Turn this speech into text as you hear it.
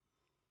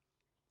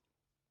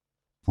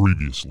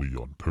Previously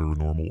on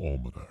Paranormal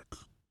Almanac.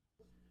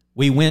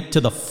 We went to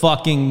the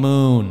fucking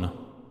moon.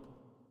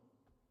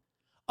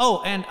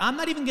 Oh, and I'm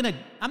not even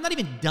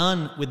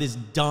done with this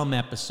dumb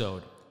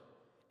episode.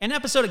 An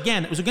episode,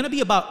 again, it was going to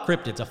be about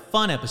cryptids, a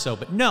fun episode,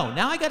 but no,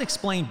 now I got to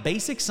explain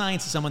basic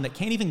science to someone that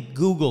can't even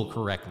Google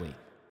correctly.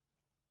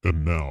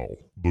 And now,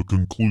 the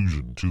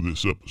conclusion to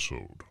this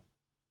episode.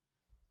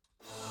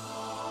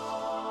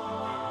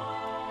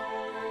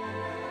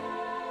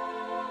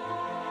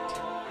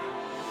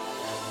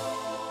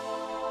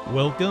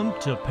 Welcome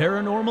to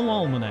Paranormal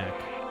Almanac.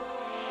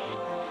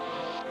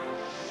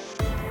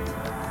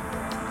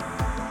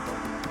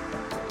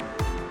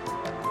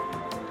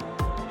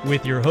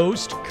 With your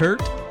host,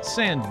 Kurt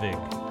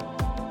Sandvig.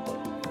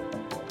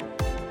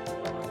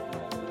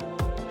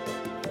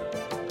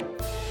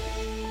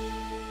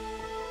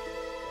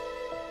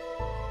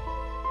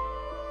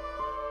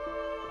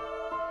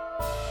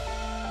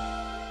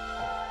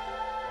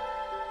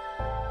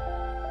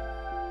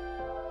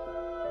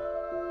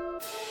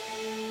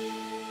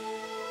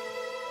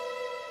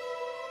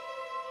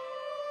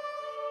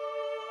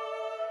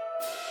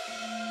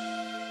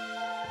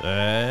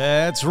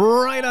 That's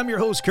right, I'm your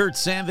host, Kurt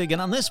Sandvig,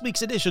 and on this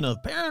week's edition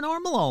of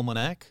Paranormal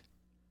Almanac,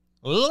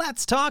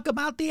 let's talk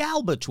about the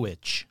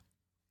Albatwitch.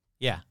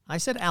 Yeah, I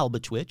said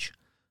Albatwitch,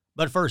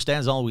 but first,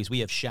 as always, we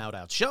have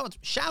shout-outs.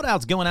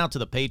 Shout-outs going out to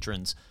the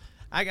patrons.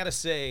 I gotta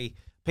say,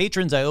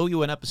 patrons, I owe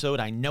you an episode.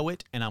 I know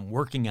it, and I'm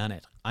working on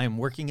it. I am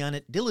working on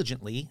it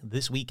diligently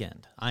this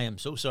weekend. I am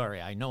so sorry.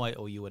 I know I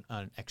owe you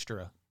an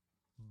extra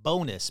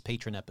bonus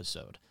patron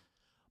episode.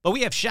 But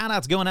we have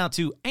shout-outs going out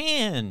to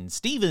Ann,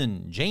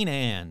 Stephen, Jane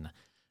Ann,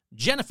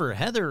 Jennifer,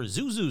 Heather,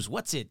 Zuzu's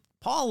What's It,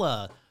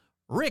 Paula,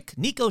 Rick,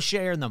 Nico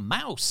Share, and the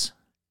Mouse,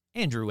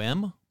 Andrew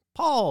M.,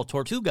 Paul,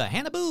 Tortuga,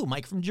 Hannah Boo,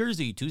 Mike from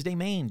Jersey, Tuesday,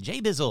 Maine,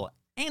 Jay Bizzle,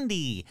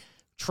 Andy,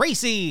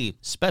 Tracy,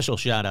 special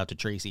shout-out to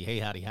Tracy, hey,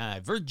 howdy, hi,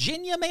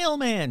 Virginia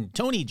Mailman,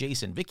 Tony,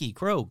 Jason, Vicky,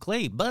 Crow,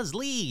 Clay, Buzz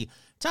Lee,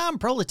 Tom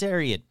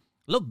Proletariat,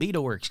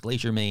 Lobito Works,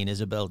 Glacier Maine,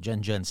 Isabel,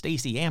 Jen,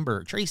 Stacy,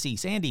 Amber, Tracy,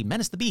 Sandy,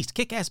 Menace the Beast,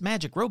 Kick-Ass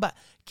Magic Robot,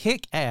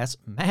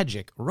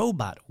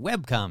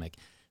 Webcomic,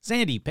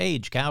 Sandy,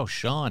 Paige, Cow,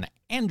 Sean,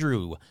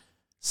 Andrew,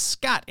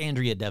 Scott,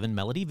 Andrea, Devin,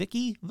 Melody,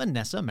 Vicky,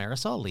 Vanessa,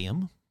 Marisol,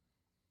 Liam,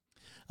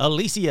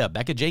 Alicia,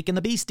 Becca, Jake and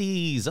the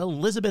Beasties,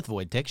 Elizabeth,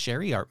 Voidtech,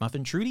 Sherry, Art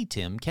Muffin, Trudy,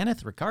 Tim,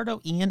 Kenneth,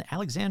 Ricardo, Ian,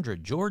 Alexandra,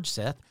 George,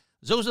 Seth,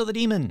 Zozo the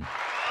Demon,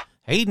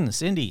 Hayden,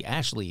 Cindy,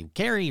 Ashley,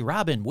 Carrie,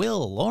 Robin,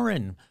 Will,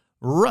 Lauren,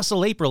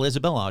 Russell, April,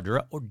 Isabel,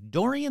 Audra,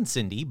 Dorian,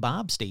 Cindy,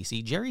 Bob,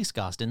 Stacy, Jerry,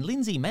 Scoston,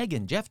 Lindsay,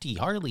 Megan, Jeff T,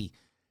 Harley,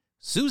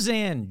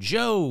 Suzanne,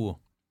 Joe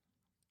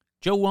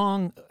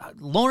Wong,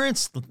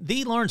 Lawrence,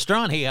 the Lawrence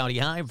Strawn, hey, howdy,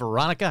 hi,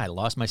 Veronica, I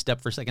lost my step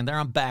for a second there,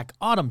 I'm back,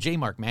 Autumn, J.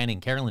 Mark Manning,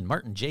 Carolyn,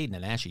 Martin, Jaden,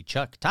 and Ashley,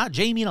 Chuck, Todd,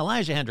 Jamie, and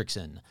Elijah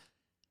Hendrickson,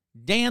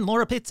 Dan,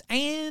 Laura Pitts,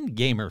 and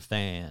Gamer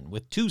Fan,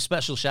 with two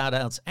special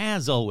shout-outs,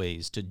 as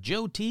always, to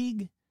Joe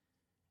Teague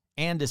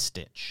and a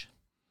Stitch.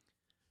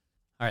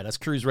 All right, let's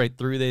cruise right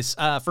through this.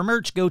 For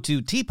merch, go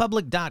to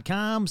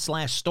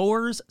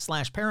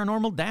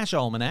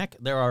tpublic.com/stores/paranormal-almanac.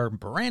 There are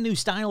brand new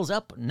styles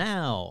up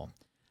now.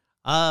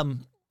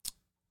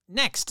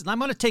 Next, I'm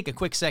going to take a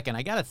quick second.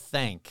 I just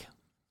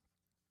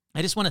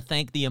want to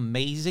thank the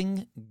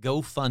amazing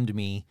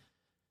GoFundMe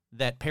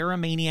that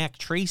Paramaniac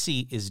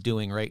Tracy is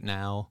doing right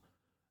now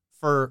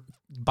for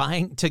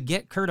to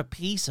get Kurt a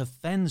piece of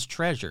Fenn's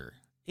treasure.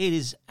 It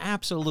is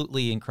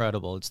absolutely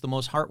incredible. It's the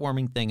most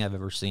heartwarming thing I've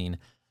ever seen.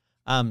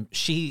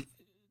 She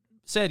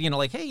said,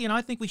 hey,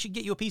 I think we should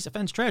get you a piece of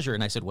Fenn's treasure.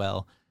 And I said,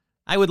 well,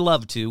 I would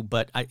love to,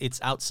 but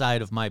it's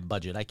outside of my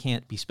budget. I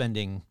can't be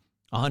spending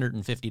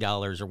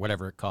 $150 or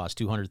whatever it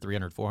costs, $200,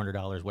 $300,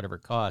 $400, whatever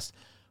it costs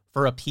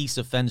for a piece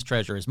of Fenn's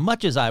treasure, as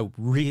much as I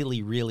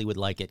really, really would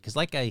like it. Because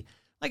like I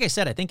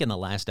said, I think in the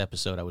last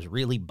episode, I was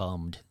really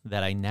bummed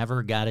that I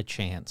never got a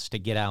chance to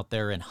get out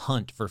there and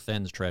hunt for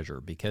Fenn's treasure,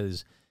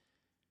 because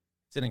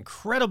it's an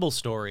incredible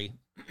story.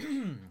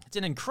 It's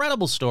an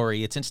incredible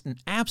story. It's just an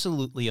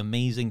absolutely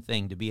amazing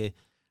thing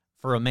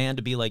for a man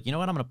to be like, you know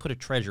what, I'm going to put a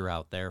treasure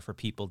out there for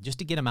people just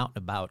to get them out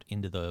and about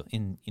into the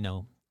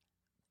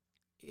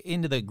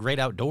great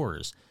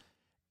outdoors.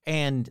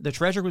 And the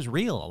treasure was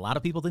real. A lot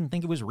of people didn't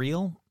think it was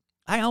real.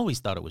 I always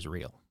thought it was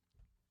real.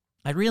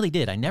 I really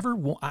did. I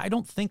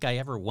don't think I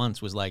ever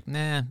once was like,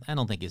 nah, I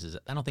don't think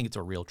it's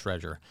a real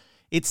treasure.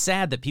 It's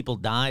sad that people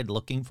died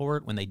looking for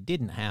it when they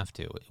didn't have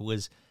to.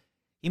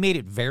 He made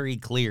it very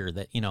clear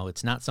that,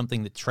 it's not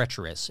something that's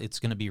treacherous. It's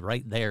going to be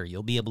right there.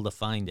 You'll be able to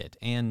find it.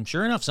 And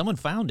sure enough, someone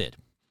found it.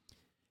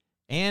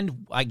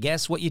 And I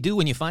guess what you do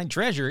when you find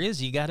treasure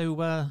is you got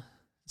to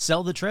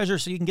sell the treasure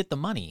so you can get the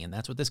money. And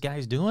that's what this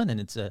guy's doing.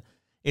 And it's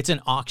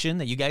an auction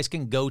that you guys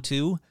can go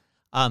to.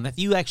 If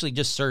you actually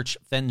just search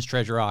Fenn's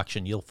Treasure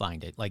Auction, you'll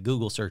find it. Like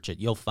Google search it,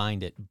 you'll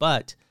find it.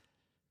 But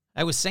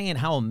I was saying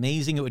how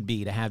amazing it would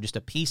be to have just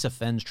a piece of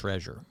Fenn's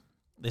treasure.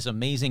 This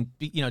amazing,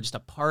 just a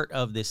part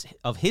of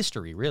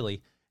history,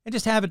 really, and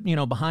just have it,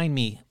 behind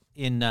me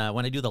when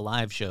I do the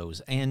live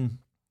shows. And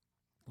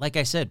like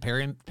I said,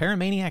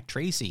 Paramaniac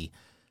Tracy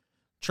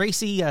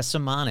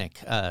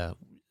Simonic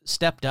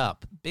stepped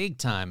up big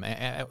time.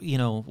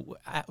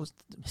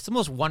 It's the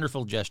most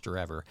wonderful gesture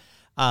ever.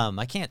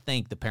 I can't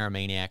thank the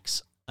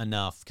Paramaniacs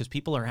enough because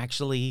people are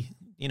actually,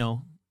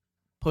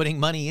 putting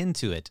money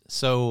into it.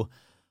 So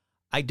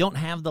I don't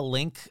have the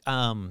link.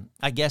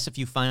 I guess if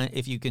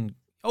you can.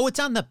 Oh,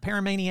 it's on the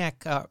Paramaniac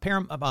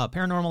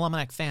Paranormal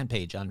Almanac fan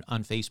page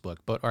on Facebook.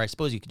 Or I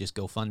suppose you could just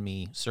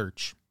GoFundMe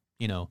search,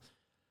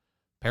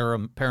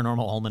 Paranormal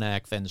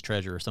Almanac Fenn's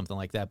Treasure or something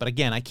like that. But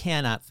again, I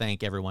cannot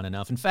thank everyone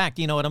enough. In fact,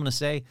 you know what I'm going to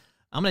say?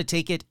 I'm going to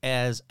take it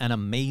as an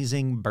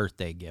amazing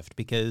birthday gift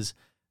because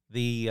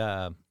the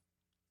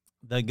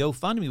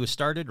GoFundMe was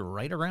started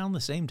right around the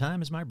same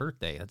time as my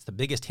birthday. That's the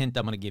biggest hint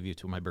I'm going to give you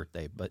to my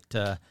birthday. But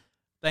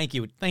thank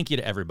you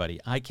to everybody.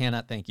 I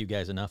cannot thank you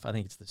guys enough. I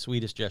think it's the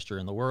sweetest gesture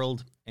in the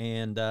world,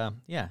 and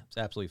it's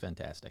absolutely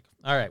fantastic.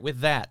 All right, with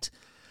that,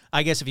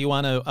 I guess if you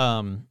want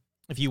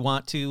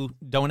to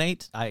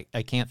donate, I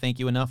can't thank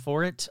you enough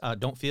for it.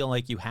 Don't feel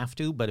like you have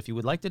to, but if you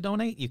would like to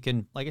donate, you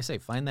can, like I say,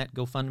 find that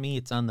GoFundMe.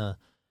 It's on the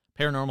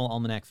Paranormal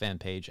Almanac fan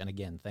page. And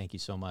again, thank you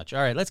so much.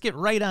 All right, let's get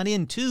right on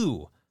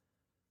into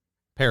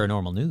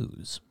Paranormal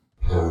News.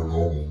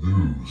 Paranormal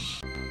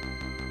News.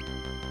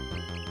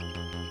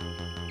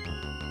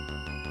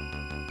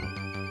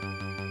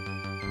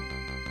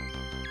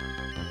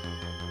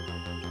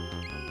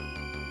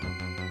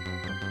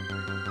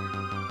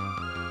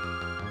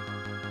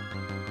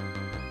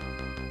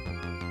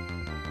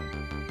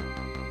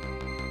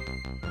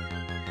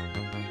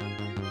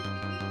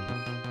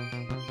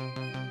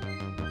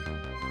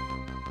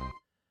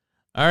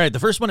 All right, the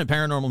first one in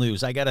Paranormal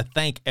News. I got to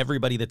thank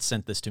everybody that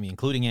sent this to me,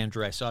 including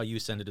Andrew. I saw you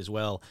send it as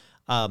well.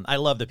 I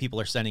love that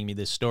people are sending me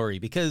this story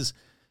because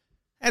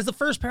as the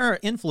first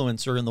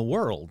para-influencer in the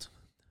world,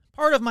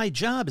 part of my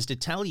job is to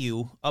tell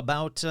you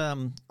about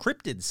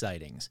cryptid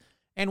sightings.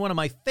 And one of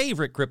my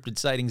favorite cryptid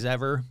sightings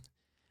ever,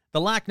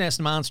 the Loch Ness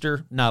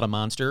Monster, not a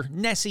monster,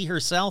 Nessie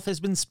herself has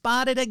been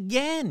spotted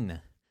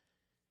again.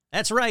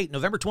 That's right,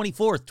 November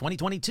 24th,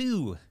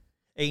 2022.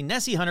 A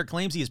Nessie hunter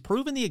claims he has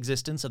proven the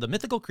existence of the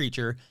mythical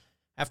creature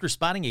after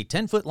spotting a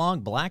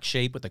 10-foot-long black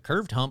shape with a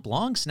curved hump,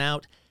 long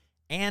snout,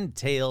 and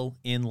tail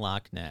in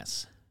Loch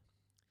Ness.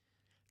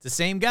 It's the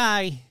same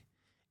guy,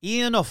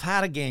 Ian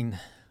O'Fadigan,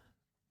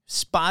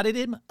 spotted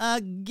him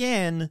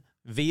again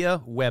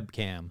via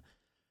webcam.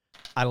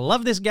 I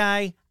love this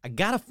guy. I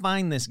got to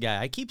find this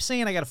guy. I keep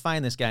saying I got to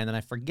find this guy, and then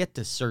I forget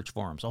to search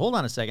for him. So hold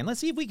on a second. Let's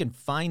see if we can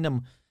find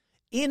him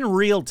in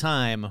real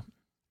time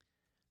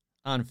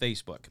on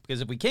Facebook.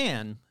 Because if we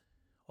can,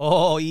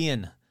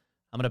 Ian,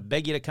 I'm going to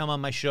beg you to come on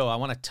my show. I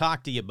want to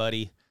talk to you,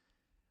 buddy.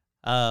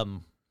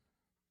 Happy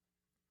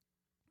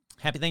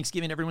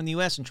Thanksgiving, everyone in the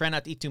U.S., and try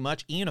not to eat too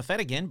much. Ian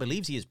O'Fadigan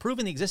believes he has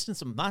proven the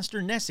existence of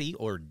Monster Nessie,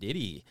 or did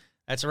he?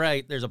 That's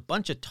right. There's a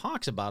bunch of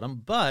talks about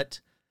him,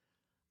 but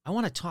I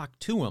want to talk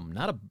to him,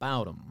 not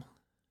about him.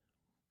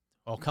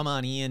 Oh, come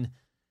on, Ian.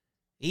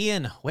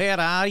 Ian, where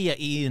are you,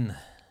 Ian?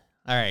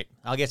 All right,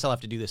 I guess I'll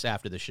have to do this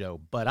after the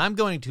show, but I'm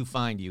going to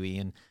find you,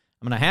 Ian.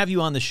 I'm going to have you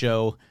on the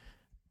show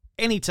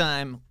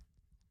anytime,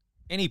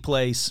 any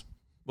place.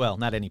 Well,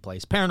 not any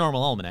place. Paranormal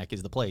Almanac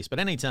is the place, but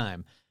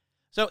anytime.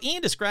 So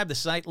Ian described the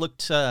site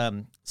looked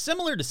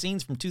similar to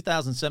scenes from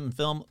 2007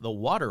 film The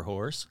Water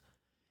Horse.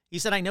 He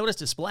said, I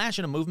noticed a splash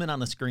and a movement on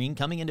the screen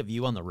coming into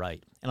view on the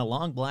right, in a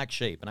long black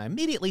shape, and I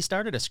immediately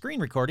started a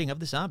screen recording of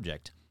this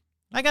object.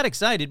 I got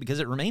excited because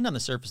it remained on the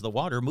surface of the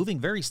water, moving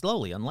very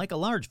slowly, unlike a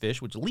large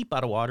fish which leap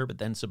out of water but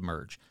then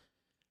submerge.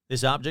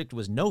 This object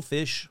was no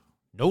fish,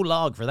 no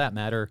log for that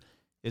matter,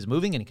 is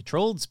moving in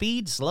controlled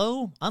speed,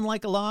 slow,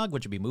 unlike a log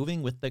which would be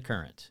moving with the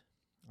current.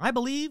 I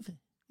believe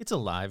it's a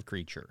live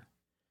creature.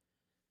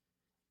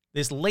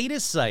 This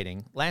latest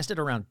sighting lasted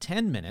around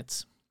 10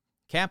 minutes,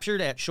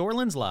 captured at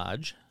Shorelands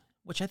Lodge,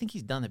 which I think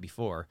he's done it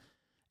before,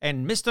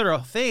 and Mr.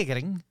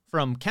 O'Fadigan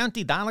from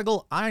County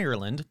Donegal,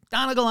 Ireland.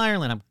 Donegal,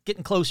 Ireland, I'm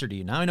getting closer to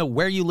you. Now I know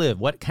where you live,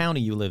 what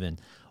county you live in.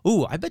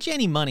 Ooh, I bet you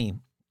any money.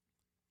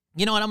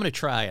 You know what, I'm going to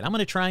try it. I'm going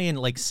to try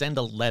and send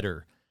a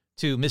letter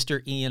to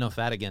Mr. Ian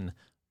O'Fadigan,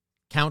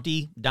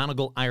 County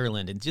Donegal,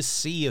 Ireland, and just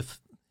see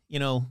if,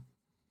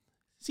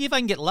 see if I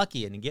can get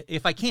lucky and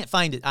if I can't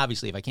find it,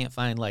 obviously, if I can't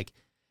find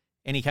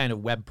any kind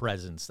of web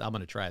presence, I'm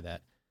going to try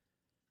that.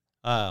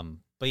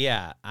 But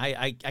yeah,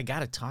 I got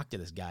to talk to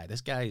this guy.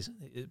 This guy's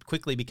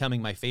quickly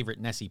becoming my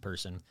favorite Nessie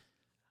person.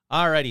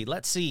 Alrighty,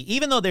 let's see.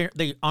 Even though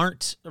they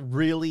aren't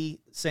really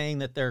saying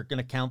that they're going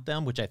to count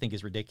them, which I think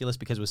is ridiculous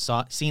because it was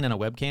seen on a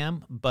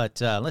webcam. But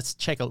let's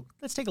take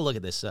a look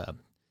at this.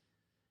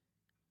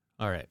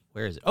 All right,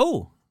 where is it?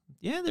 Oh,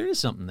 yeah, there is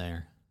something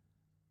there.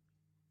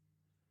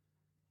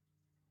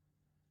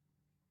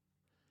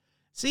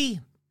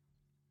 See,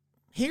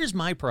 here's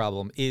my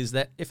problem is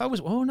that if I was,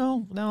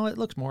 no, it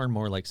looks more and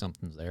more like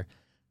something's there.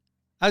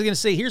 I was going to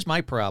say, here's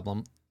my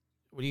problem.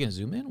 What are you going to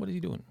zoom in? What are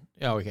you doing?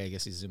 Oh, okay, I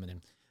guess he's zooming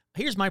in.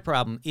 Here's my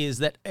problem is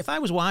that if I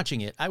was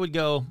watching it, I would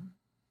go,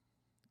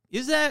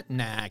 is that?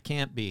 Nah, it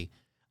can't be.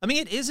 I mean,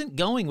 it isn't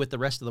going with the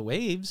rest of the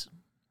waves.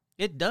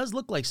 It does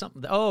look like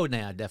something. Oh,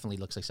 nah, it definitely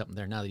looks like something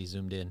there now that he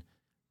zoomed in.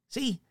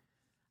 See,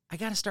 I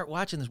got to start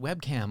watching this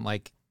webcam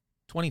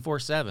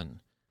 24/7.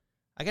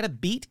 I got to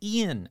beat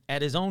Ian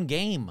at his own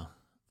game.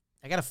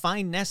 I got to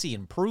find Nessie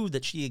and prove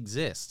that she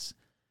exists.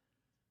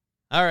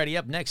 Alrighty,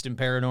 up next in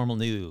paranormal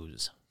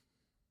news.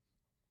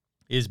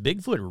 Is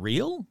Bigfoot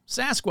real?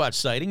 Sasquatch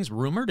sightings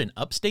rumored in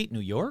upstate New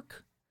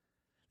York?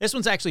 This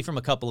one's actually from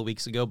a couple of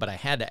weeks ago, but I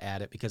had to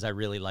add it because I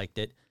really liked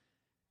it.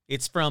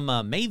 It's from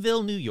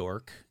Mayville, New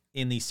York,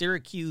 in the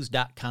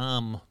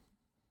Syracuse.com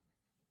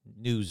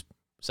news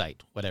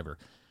site, whatever.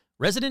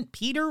 Resident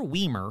Peter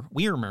Weimer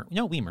told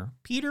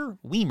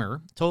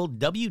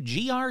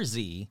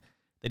WGRZ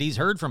that he's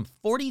heard from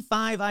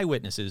 45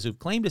 eyewitnesses who've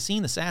claimed to have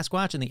seen the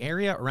Sasquatch in the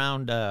area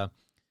around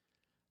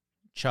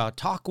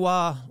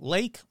Chautauqua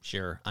Lake.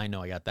 Sure, I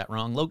know I got that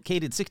wrong.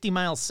 Located 60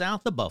 miles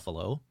south of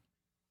Buffalo.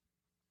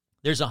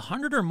 There's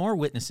 100 or more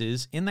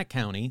witnesses in that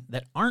county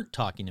that aren't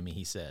talking to me,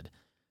 he said.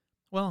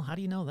 Well, how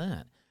do you know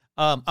that?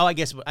 I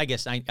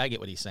guess I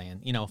get what he's saying.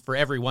 You know, for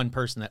every one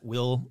person that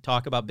will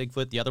talk about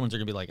Bigfoot, the other ones are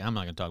going to be like, I'm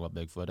not going to talk about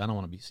Bigfoot. I don't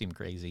want to seem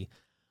crazy.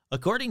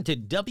 According to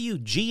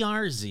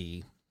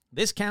WGRZ,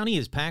 this county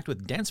is packed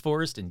with dense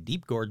forest and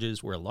deep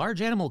gorges where a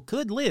large animal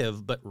could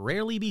live but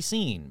rarely be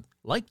seen,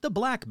 like the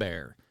black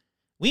bear.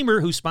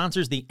 Weimer, who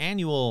sponsors the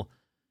annual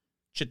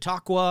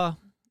Chautauqua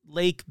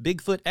Lake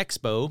Bigfoot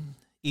Expo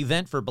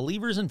event for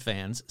believers and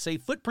fans, say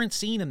footprints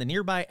seen in the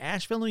nearby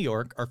Asheville, New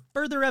York, are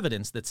further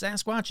evidence that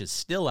Sasquatch is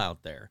still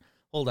out there.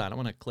 Hold on, I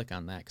want to click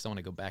on that because I want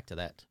to go back to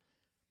that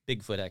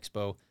Bigfoot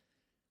Expo.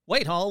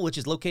 Whitehall, which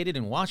is located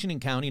in Washington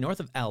County, north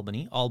of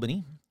Albany.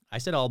 I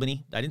said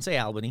Albany. I didn't say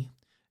Albany.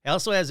 It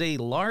also has a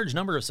large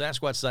number of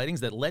Sasquatch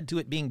sightings that led to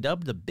it being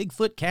dubbed the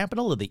Bigfoot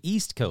capital of the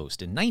East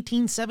Coast. In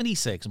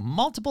 1976,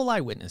 multiple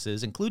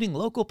eyewitnesses, including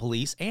local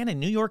police and a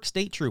New York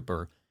State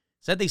trooper,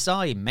 said they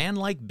saw a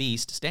man-like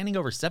beast standing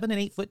over 7 and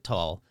 8 foot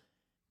tall,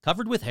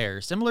 covered with hair,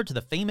 similar to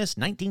the famous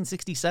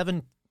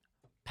 1967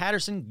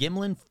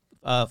 Patterson-Gimlin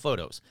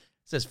photos.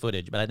 It says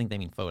footage, but I think they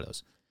mean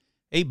photos.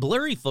 A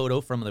blurry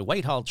photo from the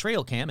Whitehall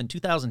Trail Cam in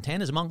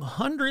 2010 is among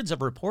hundreds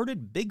of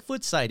reported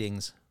Bigfoot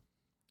sightings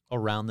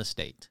around the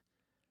state.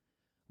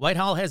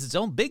 Whitehall has its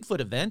own Bigfoot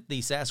event, the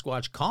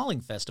Sasquatch Calling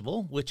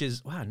Festival, which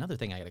is, another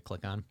thing I got to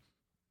click on,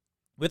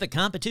 with a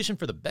competition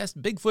for the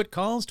best Bigfoot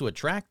calls to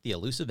attract the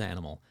elusive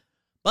animal.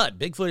 But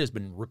Bigfoot has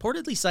been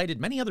reportedly sighted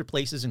many other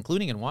places,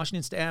 including in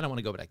Washington State. I want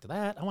to go back to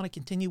that. I want to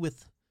continue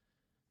with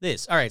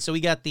this. All right, so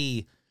we got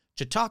the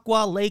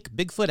Chautauqua Lake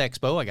Bigfoot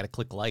Expo. I got to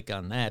click like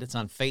on that. It's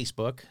on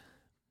Facebook.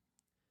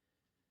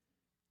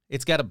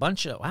 It's got a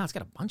bunch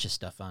of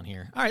stuff on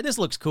here. All right, this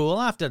looks cool.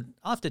 I'll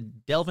have to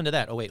delve into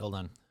that. Oh wait, hold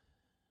on.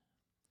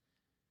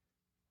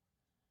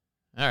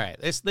 All right,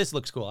 this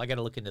looks cool. I got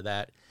to look into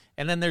that.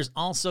 And then there's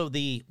also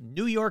the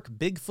New York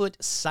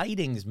Bigfoot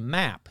sightings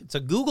map. It's a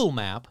Google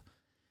map,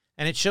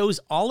 and it shows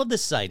all of the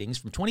sightings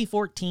from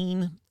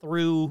 2014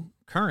 through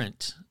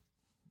current.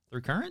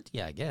 Through current?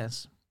 Yeah, I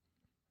guess.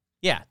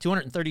 Yeah,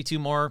 232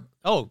 more.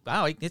 Oh,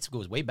 wow, it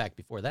goes way back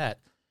before that.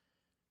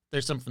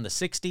 There's some from the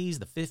 60s,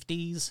 the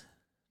 50s,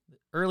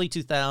 early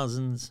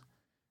 2000s.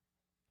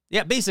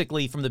 Yeah,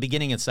 basically from the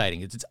beginning of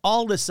sightings. It's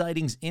all the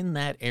sightings in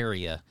that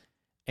area,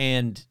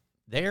 and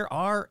there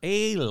are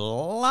a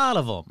lot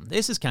of them.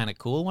 This is kind of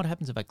cool. What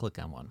happens if I click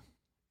on one?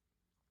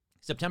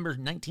 September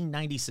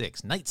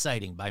 1996, night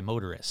sighting by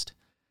motorist.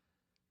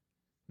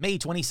 May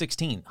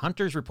 2016,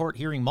 hunters report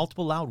hearing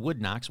multiple loud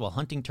wood knocks while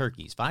hunting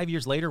turkeys. 5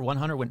 years later, one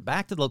hunter went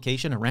back to the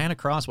location and ran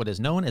across what is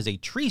known as a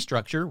tree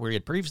structure where he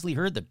had previously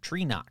heard the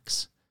tree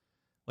knocks.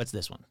 What's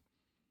this one?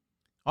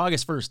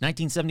 August 1st,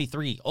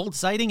 1973, old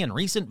sighting and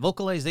recent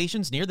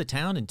vocalizations near the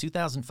town in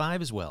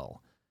 2005 as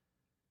well.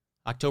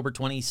 October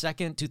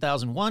 22nd,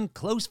 2001,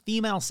 close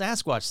female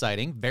Sasquatch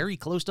sighting, very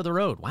close to the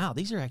road. Wow,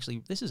 this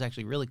is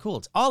actually really cool.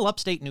 It's all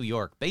upstate New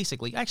York,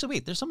 basically. Actually,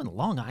 wait, there's some in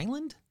Long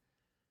Island?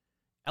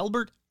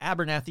 Albert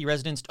Abernathy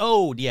residence.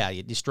 Oh, yeah,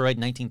 it destroyed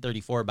in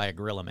 1934 by a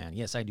gorilla man.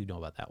 Yes, I do know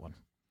about that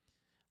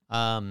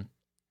one.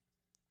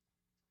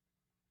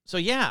 So,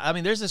 yeah, I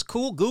mean, there's this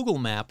cool Google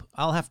map.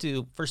 I'll have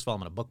to, first of all, I'm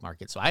going to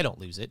bookmark it so I don't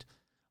lose it.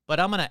 But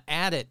I'm going to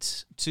add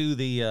it to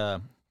the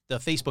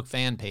Facebook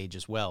fan page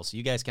as well, so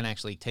you guys can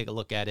actually take a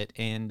look at it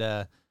and,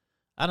 I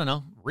don't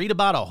know, read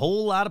about a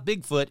whole lot of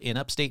Bigfoot in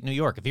upstate New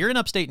York. If you're in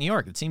upstate New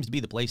York, it seems to be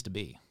the place to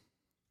be.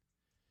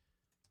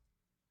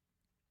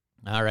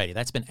 All righty,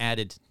 that's been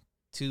added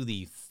to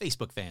the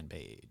Facebook fan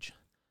page.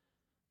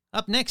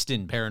 Up next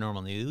in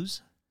paranormal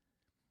news,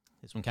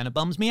 this one kind of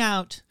bums me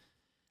out.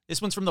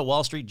 This one's from the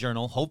Wall Street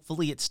Journal.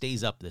 Hopefully it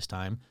stays up this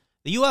time.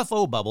 The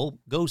UFO bubble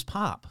goes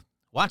pop.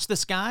 Watch the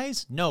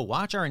skies? No,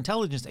 watch our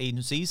intelligence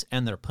agencies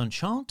and their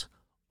penchant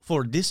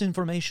for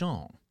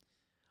disinformation.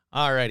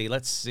 Alrighty,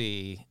 let's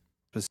see.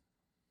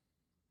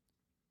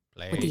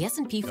 Play. With the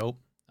S&P. Nope,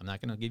 I'm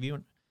not going to give you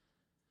an...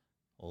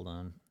 Hold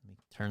on, let me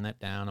turn that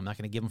down. I'm not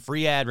going to give them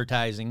free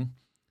advertising.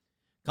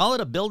 Call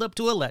it a build-up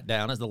to a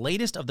letdown as the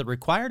latest of the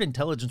required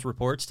intelligence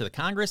reports to the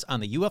Congress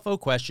on the UFO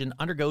question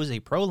undergoes a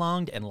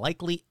prolonged and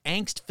likely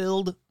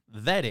angst-filled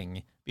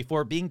vetting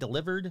before being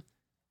delivered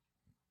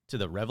to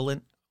the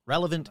relevant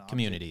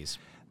communities.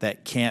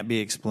 That can't be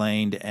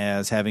explained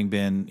as having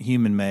been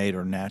human-made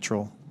or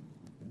natural?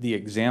 the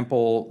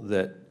example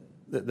that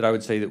I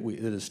would say that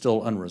that is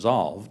still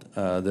unresolved,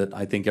 that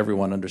I think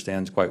everyone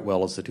understands quite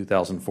well, is the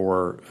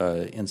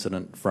 2004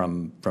 incident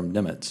from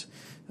Nimitz.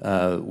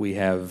 We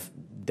have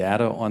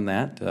data on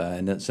that,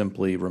 and it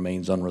simply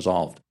remains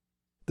unresolved.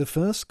 The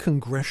first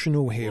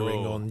congressional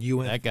hearing on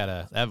UN...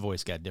 That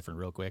voice got different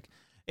real quick.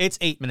 It's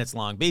 8 minutes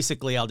long.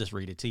 Basically, I'll just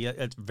read it to you.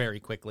 It's very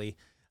quickly.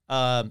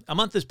 A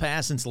month has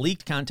passed since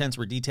leaked contents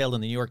were detailed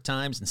in the New York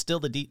Times, and still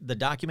the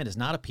document has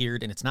not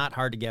appeared, and it's not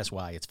hard to guess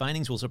why. Its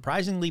findings will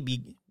surprisingly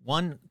be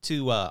one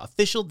to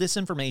official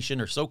disinformation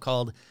or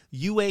so-called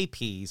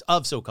UAPs.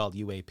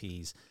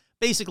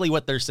 Basically,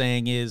 what they're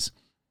saying is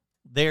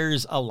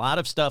there's a lot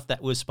of stuff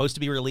that was supposed to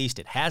be released.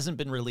 It hasn't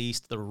been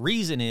released. The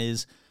reason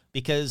is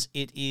because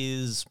it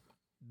is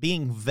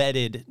being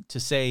vetted to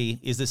say,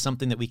 is this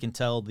something that we can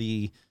tell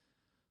the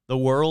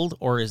world,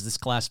 or is this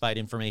classified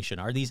information?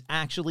 Are these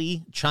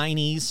actually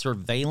Chinese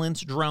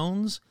surveillance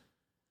drones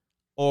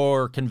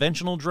or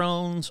conventional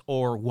drones,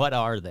 or what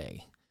are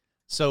they?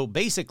 So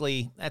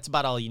basically, that's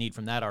about all you need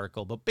from that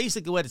article. But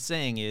basically what it's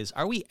saying is,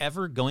 are we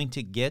ever going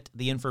to get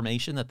the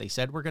information that they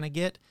said we're going to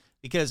get?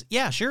 Because,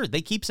 yeah, sure,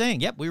 they keep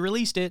saying, yep, we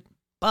released it,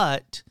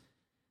 but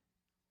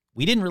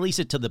we didn't release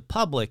it to the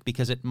public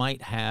because it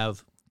might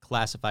have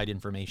classified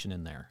information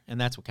in there. And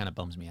that's what kind of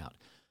bums me out.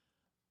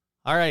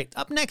 All right,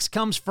 up next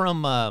comes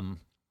from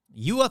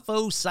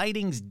UFO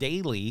Sightings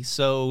Daily.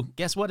 So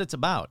guess what it's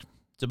about?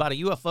 It's about a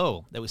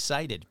UFO that was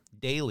sighted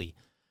daily.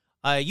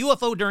 A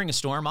UFO during a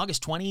storm,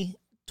 August 20,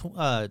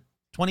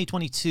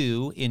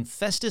 2022 in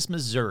Festus,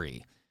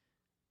 Missouri.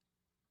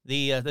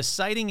 The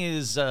sighting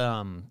is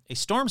a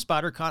storm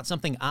spotter caught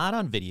something odd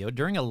on video.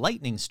 During a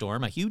lightning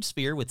storm, a huge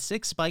sphere with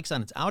 6 spikes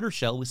on its outer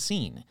shell was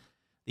seen.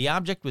 The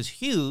object was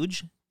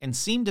huge and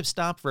seemed to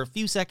stop for a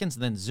few seconds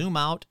and then zoom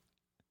out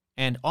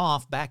and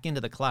off back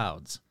into the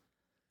clouds.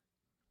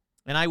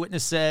 An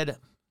eyewitness said,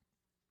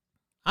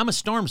 I'm a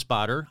storm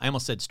spotter. I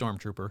almost said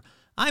stormtrooper.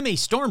 I'm a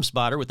storm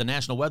spotter with the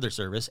National Weather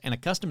Service and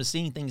accustomed to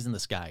seeing things in the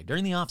sky.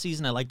 During the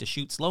off-season, I like to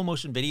shoot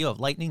slow-motion video of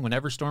lightning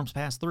whenever storms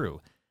pass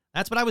through.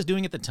 That's what I was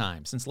doing at the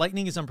time. Since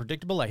lightning is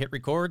unpredictable, I hit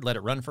record, let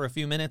it run for a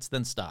few minutes,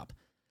 then stop.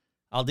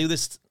 I'll do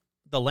this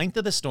the length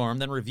of the storm,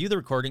 then review the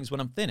recordings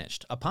when I'm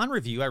finished. Upon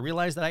review, I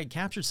realized that I had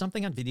captured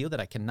something on video that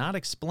I cannot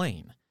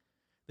explain.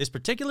 This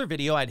particular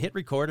video, I'd hit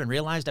record and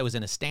realized I was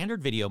in a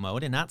standard video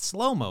mode and not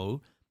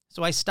slow-mo,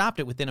 so I stopped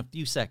it within a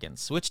few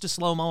seconds, switched to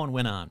slow-mo, and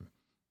went on.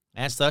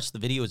 As such, the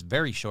video is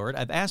very short.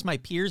 I've asked my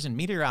peers in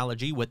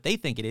meteorology what they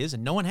think it is,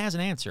 and no one has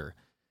an answer.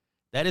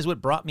 That is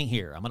what brought me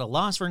here. I'm at a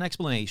loss for an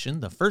explanation.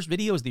 The first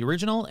video is the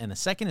original, and the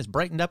second is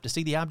brightened up to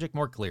see the object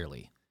more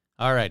clearly.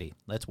 Alrighty,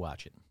 let's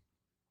watch it.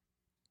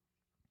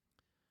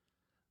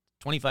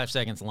 25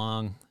 seconds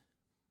long.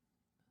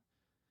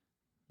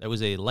 There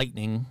was a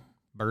lightning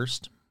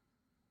burst.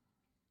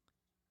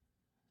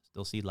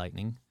 Still see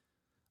lightning.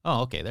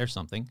 Oh, okay, there's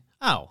something.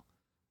 Oh.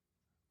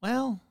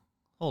 Well,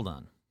 hold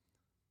on.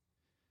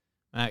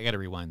 I got to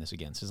rewind this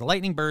again. So there's a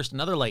lightning burst,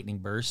 another lightning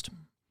burst.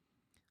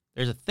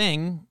 There's a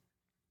thing.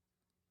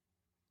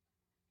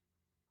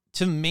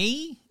 To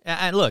me,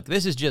 and look,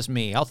 this is just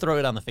me. I'll throw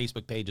it on the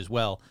Facebook page as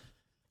well.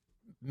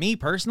 Me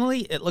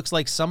personally, it looks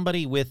like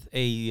somebody with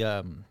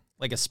a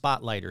like a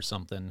spotlight or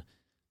something,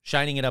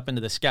 shining it up into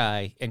the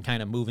sky and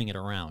kind of moving it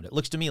around. It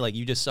looks to me like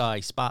you just saw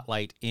a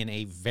spotlight in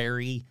a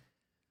very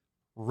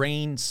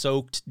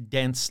rain-soaked,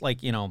 dense,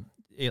 like, you know,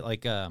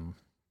 like a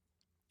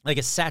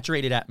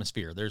saturated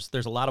atmosphere. There's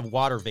a lot of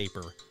water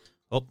vapor.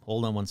 Oh,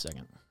 hold on one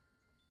second.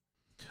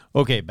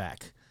 Okay,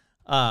 back.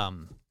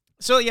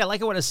 So yeah, like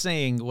what I was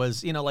saying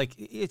was, you know, like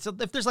if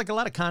there's like a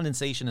lot of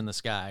condensation in the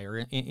sky,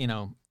 or, you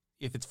know,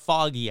 if it's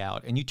foggy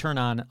out and you turn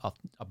on a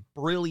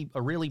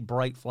really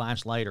bright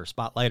flashlight or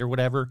spotlight or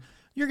whatever,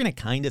 you're gonna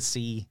kind of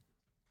see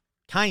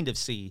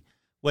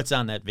what's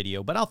on that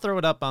video. But I'll throw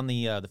it up on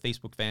the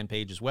Facebook fan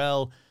page as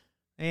well,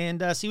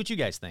 and see what you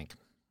guys think.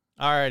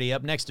 Alrighty,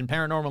 up next in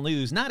paranormal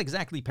news, not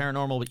exactly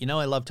paranormal, but you know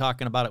I love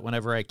talking about it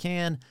whenever I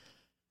can.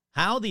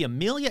 How the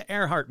Amelia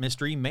Earhart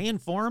mystery may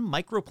inform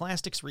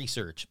microplastics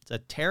research. It's a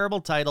terrible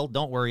title.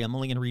 Don't worry, I'm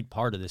only going to read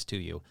part of this to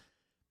you.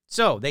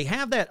 So they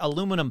have that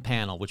aluminum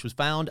panel, which was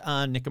found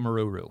on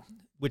Nikumaroro,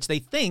 which they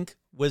think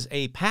was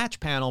a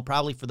patch panel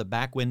probably for the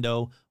back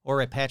window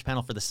or a patch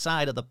panel for the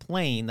side of the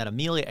plane that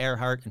Amelia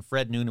Earhart and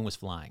Fred Noonan was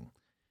flying.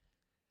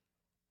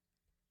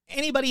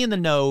 Anybody in the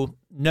know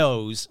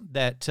knows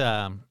that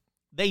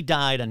they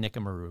died on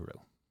Nikumaroro.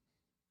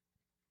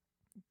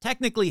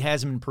 Technically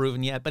hasn't been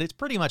proven yet, but it's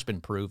pretty much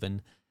been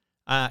proven.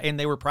 And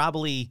they were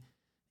probably,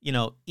 you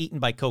know, eaten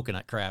by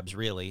coconut crabs,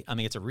 really. I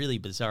mean, it's a really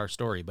bizarre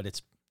story, but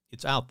it's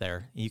out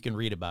there. You can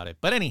read about it.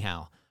 But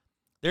anyhow,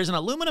 there's an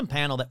aluminum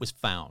panel that was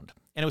found.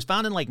 And it was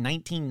found in like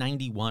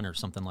 1991 or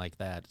something like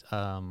that.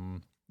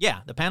 Yeah,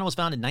 the panel was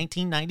found in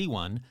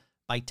 1991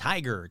 by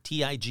Tiger,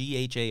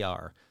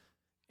 Tighar.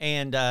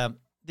 And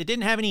they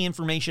didn't have any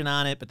information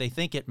on it, but they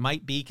think it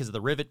might be because of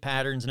the rivet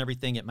patterns and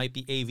everything. It might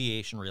be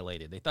aviation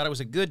related. They thought it was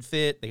a good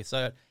fit. They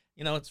thought,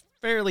 you know, it's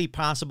fairly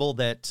possible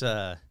that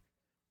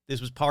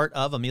this was part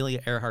of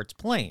Amelia Earhart's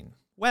plane.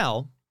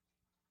 Well,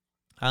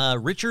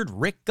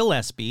 Rick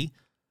Gillespie,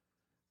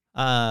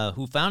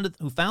 who found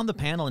the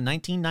panel in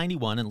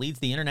 1991 and leads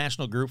the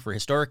International Group for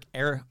Historic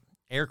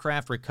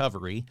Aircraft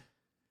Recovery,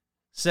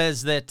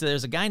 says that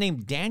there's a guy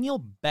named Daniel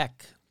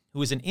Beck,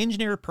 who is an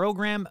engineer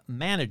program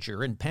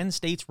manager in Penn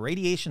State's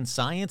Radiation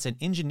Science and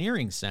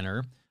Engineering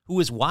Center, who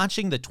was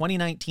watching the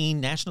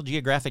 2019 National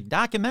Geographic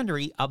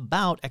documentary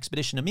about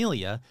Expedition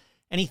Amelia,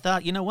 and he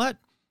thought, you know what?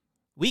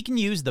 We can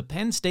use the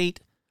Penn State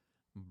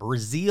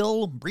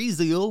Brazil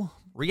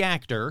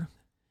reactor,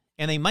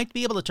 and they might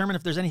be able to determine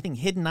if there's anything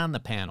hidden on the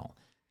panel.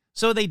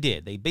 So they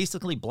did. They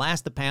basically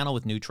blast the panel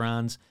with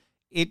neutrons.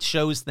 It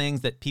shows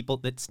things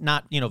that's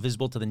not,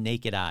 visible to the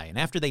naked eye. And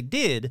after they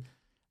did,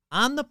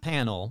 on the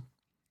panel,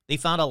 they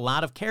found a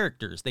lot of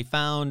characters. They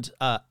found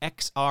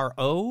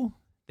XRO.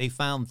 They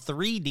found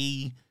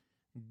 3D,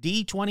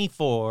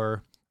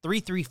 D24,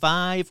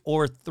 335,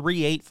 or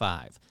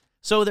 385.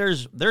 So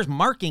there's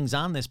markings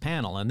on this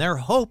panel, and they're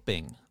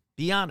hoping,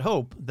 beyond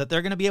hope, that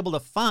they're going to be able to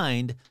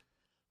find,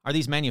 are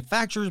these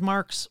manufacturer's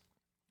marks?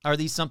 Are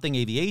these something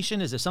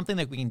aviation? Is there something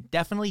that we can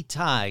definitely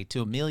tie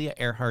to Amelia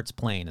Earhart's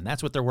plane? And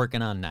that's what they're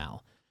working on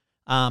now.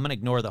 I'm going to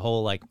ignore the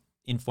whole,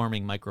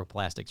 informing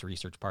microplastics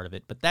research part of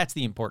it, but that's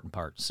the important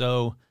part.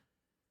 So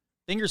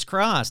fingers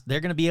crossed, they're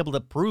going to be able to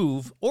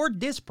prove or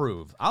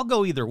disprove. I'll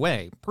go either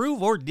way.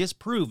 Prove or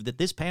disprove that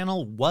this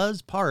panel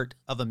was part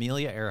of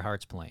Amelia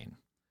Earhart's plane.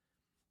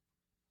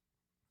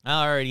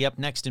 Alrighty, up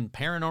next in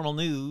paranormal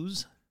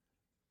news.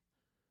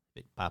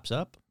 It pops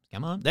up.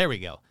 Come on. There we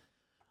go.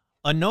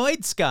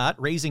 Annoyed Scott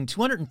raising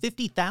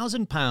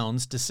 250,000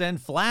 pounds to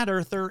send flat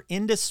earther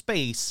into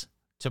space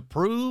to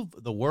prove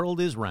the world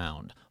is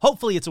round.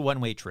 Hopefully it's a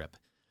one-way trip.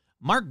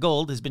 Mark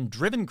Gold has been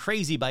driven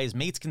crazy by his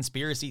mate's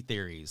conspiracy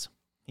theories.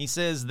 He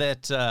says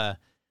that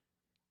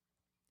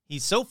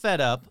he's so fed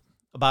up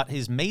about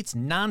his mate's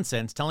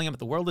nonsense telling him that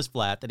the world is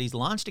flat that he's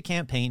launched a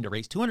campaign to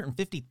raise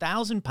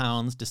 250,000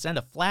 pounds to send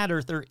a flat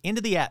earther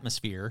into the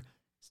atmosphere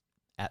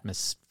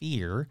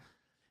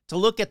to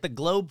look at the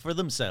globe for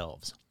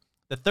themselves.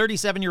 The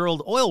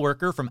 37-year-old oil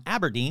worker from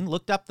Aberdeen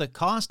looked up the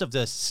cost of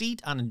the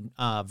seat on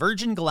a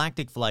Virgin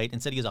Galactic flight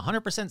and said he was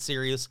 100%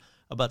 serious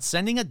about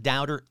sending a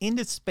doubter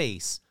into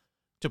space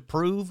to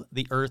prove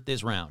the Earth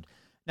is round.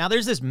 Now,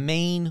 there's this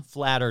main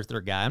flat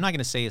earther guy. I'm not going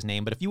to say his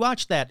name, but if you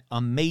watch that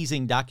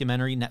amazing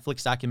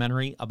Netflix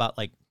documentary about,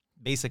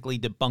 basically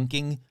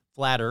debunking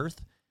flat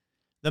Earth,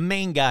 the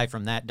main guy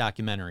from that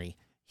documentary,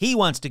 he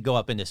wants to go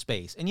up into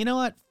space. And you know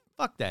what?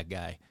 Fuck that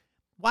guy.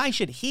 Why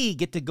should he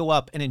get to go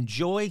up and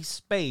enjoy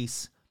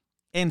space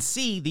and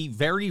see the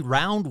very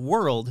round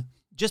world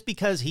just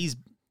because he's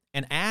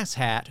an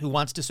asshat who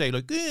wants to say,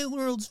 the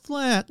world's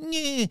flat,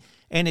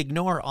 and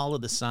ignore all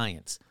of the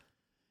science?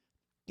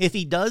 If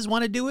he does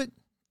want to do it,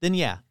 then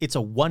yeah, it's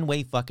a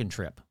one-way fucking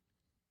trip.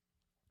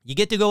 You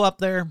get to go up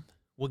there,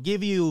 we'll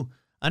give you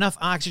enough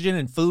oxygen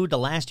and food to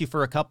last you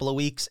for a couple of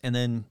weeks, and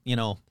then,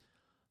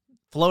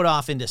 float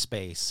off into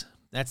space.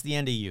 That's the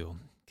end of you.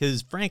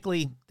 Because,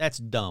 frankly, that's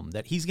dumb.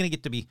 That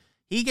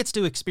he gets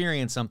to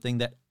experience something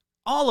that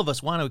all of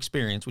us want to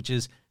experience, which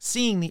is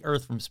seeing the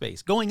Earth from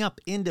space, going up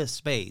into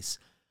space.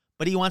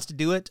 But he wants to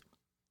do it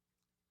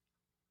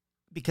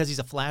because he's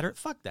a flat earth.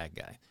 Fuck that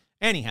guy.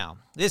 Anyhow,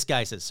 this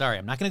guy says, sorry,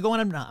 I'm not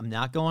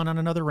going on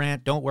another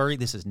rant. Don't worry,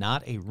 this is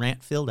not a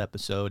rant-filled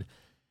episode.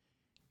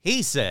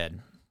 He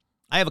said,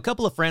 I have a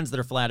couple of friends that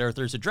are flat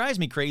earthers. It drives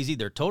me crazy.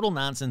 They're total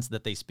nonsense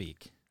that they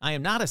speak. I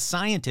am not a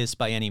scientist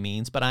by any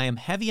means, but I am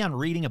heavy on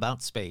reading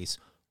about space,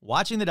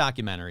 watching the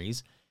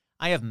documentaries.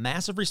 I have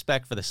massive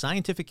respect for the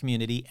scientific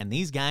community, and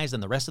these guys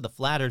and the rest of the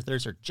flat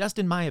earthers are just,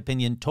 in my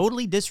opinion,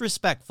 totally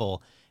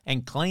disrespectful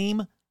and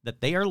claim that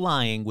they are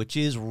lying, which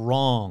is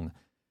wrong.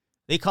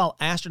 They call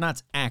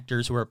astronauts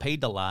actors who are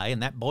paid to lie,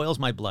 and that boils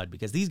my blood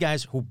because these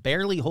guys who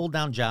barely hold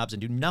down jobs and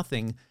do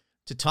nothing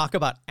to talk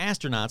about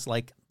astronauts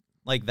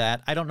like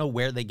that, I don't know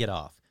where they get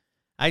off.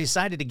 I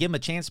decided to give them a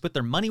chance to put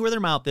their money where their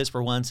mouth is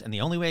for once, and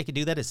the only way I could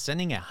do that is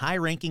sending a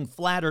high-ranking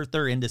flat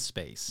earther into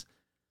space.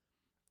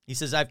 He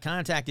says, I've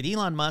contacted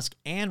Elon Musk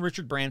and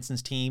Richard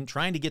Branson's team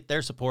trying to get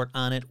their support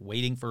on it,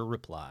 waiting for a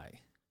reply.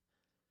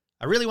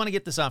 I really want to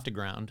get this off the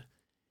ground.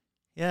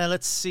 Yeah,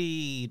 let's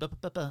see.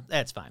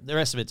 That's fine. The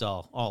rest of it's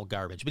all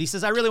garbage. But he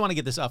says, I really want to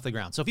get this off the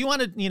ground. So if you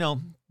want to,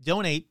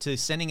 donate to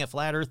sending a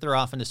flat earther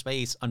off into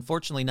space,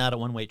 unfortunately not a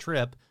one-way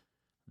trip,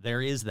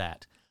 there is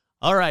that.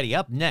 Alrighty,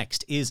 up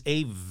next is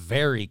a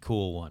very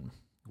cool one.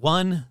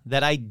 One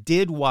that I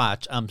did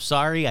watch. I'm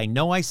sorry, I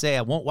know I say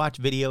I won't watch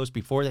videos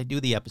before they do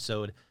the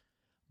episode,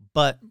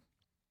 but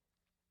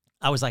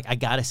I was like, I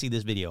gotta see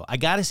this video. I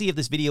gotta see if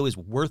this video is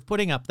worth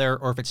putting up there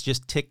or if it's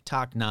just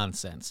TikTok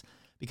nonsense.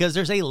 Because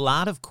there's a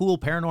lot of cool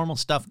paranormal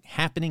stuff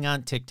happening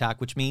on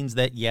TikTok, which means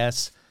that,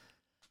 yes,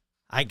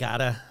 I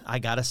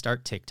gotta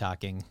start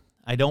TikToking.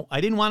 I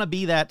didn't want to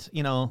be that,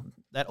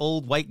 that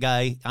old white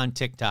guy on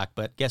TikTok,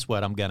 but guess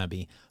what? I'm gonna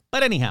be.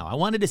 But anyhow, I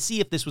wanted to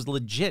see if this was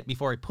legit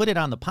before I put it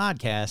on the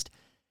podcast,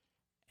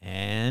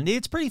 and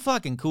it's pretty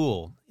fucking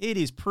cool. It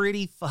is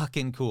pretty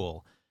fucking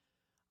cool.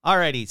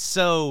 Alrighty,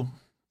 so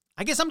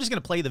I guess I'm just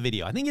gonna play the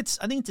video. I think it's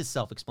a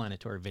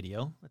self-explanatory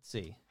video. Let's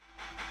see.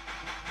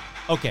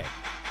 Okay.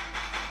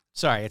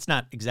 Sorry, it's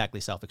not exactly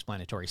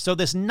self-explanatory. So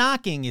this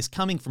knocking is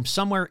coming from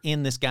somewhere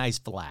in this guy's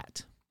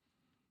flat.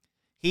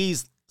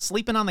 He's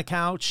sleeping on the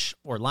couch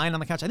or lying on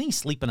the couch. I think he's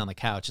sleeping on the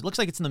couch. It looks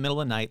like it's in the middle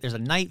of the night. There's a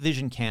night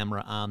vision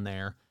camera on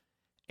there.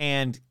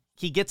 And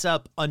he gets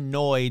up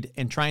annoyed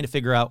and trying to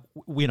figure out,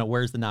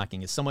 where's the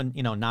knocking? Is someone,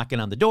 knocking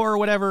on the door or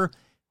whatever?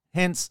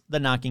 Hence the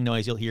knocking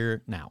noise you'll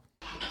hear now.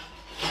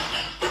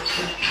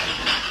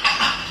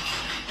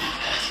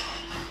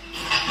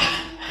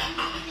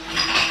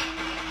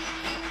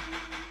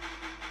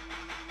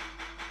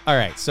 All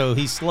right, so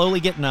he's slowly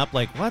getting up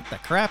like, what the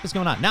crap is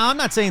going on? Now, I'm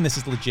not saying this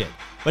is legit,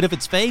 but if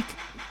it's fake,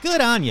 good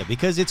on you,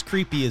 because it's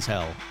creepy as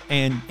hell.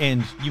 And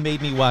you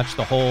made me watch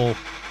the whole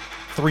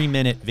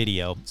 3-minute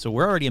video. So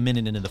we're already a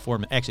minute into the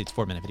 4-minute, actually it's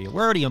 4-minute video.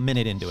 We're already a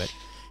minute into it.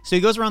 So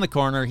he goes around the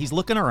corner, he's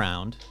looking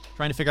around,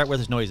 trying to figure out where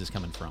this noise is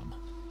coming from.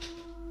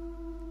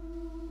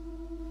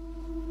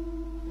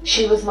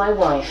 She was my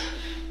wife.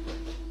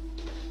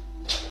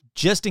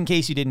 Just in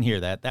case you didn't hear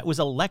that, that was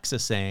Alexa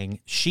saying,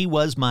 she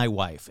was my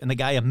wife. And the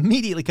guy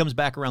immediately comes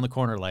back around the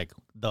corner like,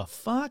 the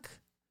fuck?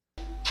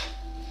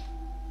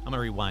 I'm going to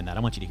rewind that.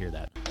 I want you to hear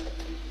that.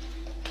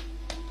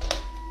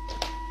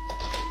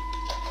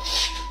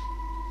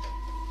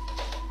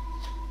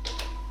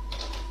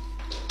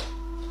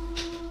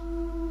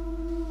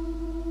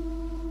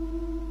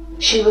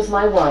 She was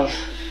my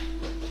wife.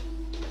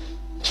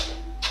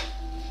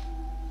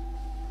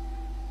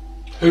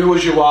 Who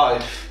was your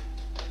wife?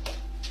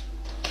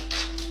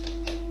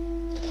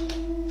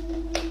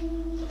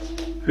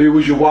 Who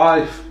was your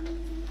wife?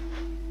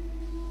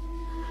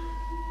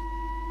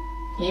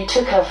 You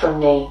took her from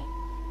me.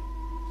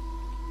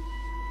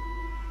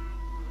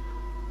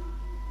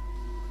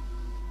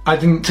 I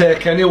didn't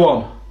take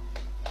anyone.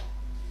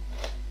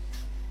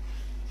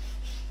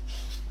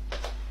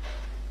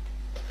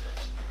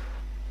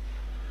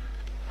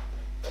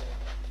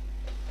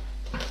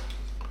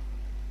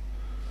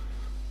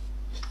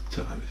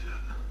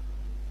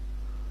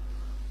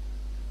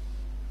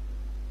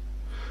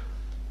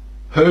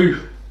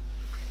 Who?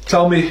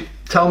 Tell me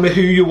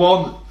who you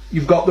want.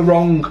 You've got the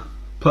wrong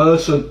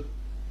person.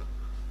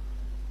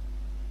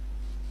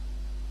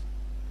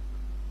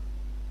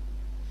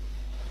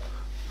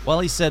 While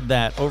he said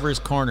that, over his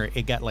corner,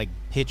 it got like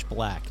pitch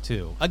black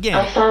too. Again.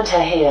 I found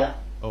her here.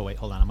 Oh, wait,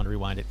 hold on. I'm going to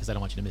rewind it because I don't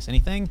want you to miss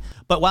anything.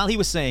 But while he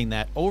was saying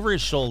that, over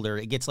his shoulder,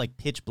 it gets like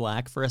pitch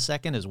black for a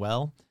second as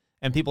well.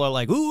 And people are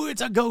like, ooh,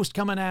 it's a ghost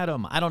coming at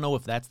him. I don't know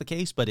if that's the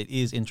case, but it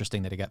is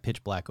interesting that it got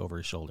pitch black over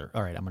his shoulder.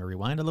 All right, I'm going to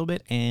rewind a little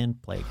bit and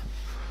play again.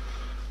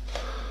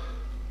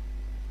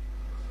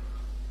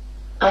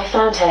 I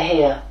found her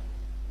here.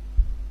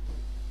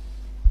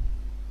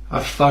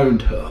 I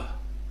found her.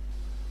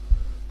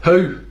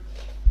 Who?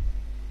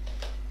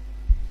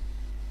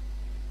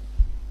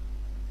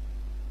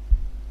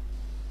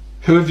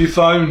 Who have you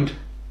found?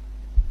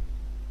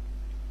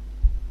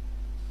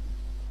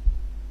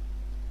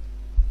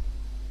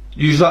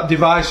 Use that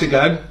device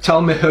again.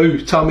 Tell me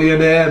who. Tell me your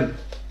name.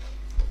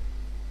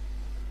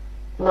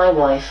 My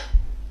wife.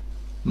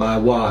 My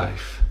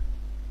wife.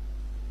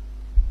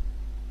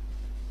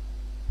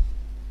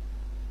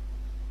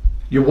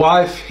 Your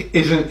wife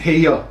isn't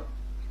here.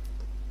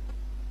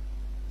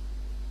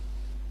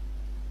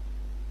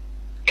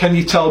 Can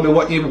you tell me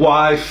what your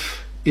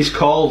wife is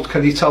called?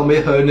 Can you tell me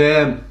her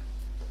name?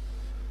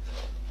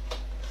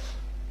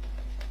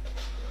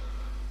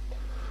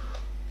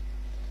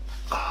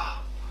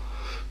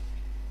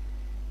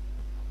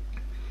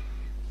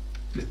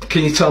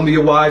 Can you tell me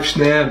your wife's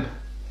name?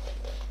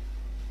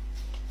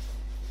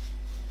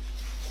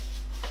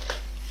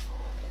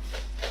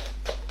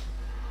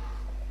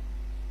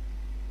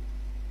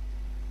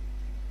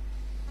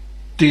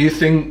 Do you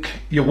think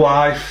your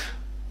wife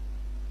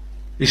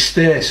is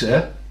Stacey?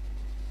 It's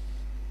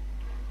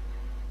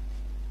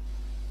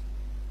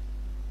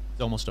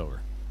almost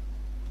over.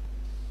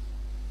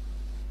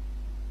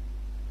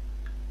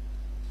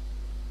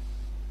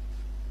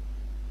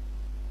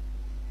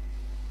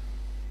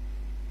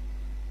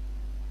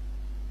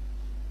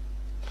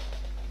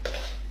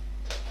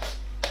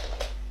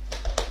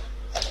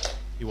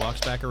 He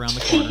walks back around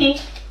the corner.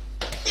 Teehee,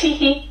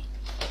 teehee,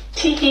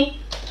 teehee,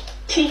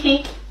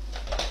 teehee,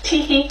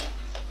 teehee,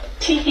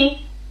 teehee,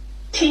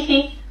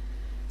 teehee,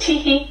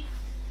 teehee,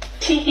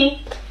 teehee,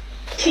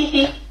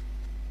 teehee.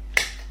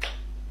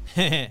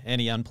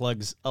 And he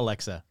unplugs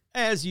Alexa,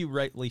 as you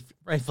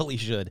rightfully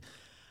should.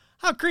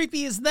 How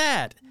creepy is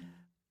that?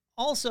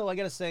 Also, I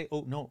gotta say,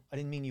 oh no, I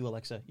didn't mean you,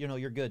 Alexa.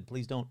 You're good.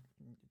 Please don't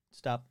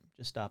stop.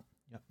 Just stop.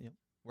 Yep.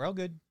 We're all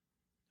good.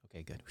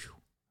 Okay, good. Whew.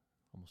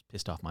 Almost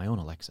pissed off my own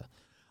Alexa.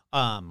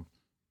 I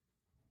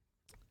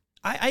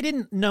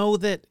didn't know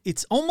that.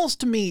 It's almost,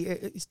 to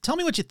me, tell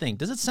me what you think.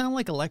 Does it sound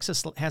like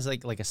Alexa has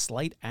like a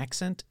slight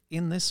accent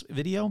in this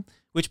video?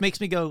 Which makes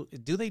me go,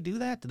 do they do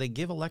that? Do they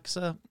give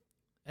Alexa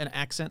an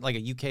accent, like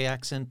a UK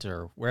accent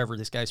or wherever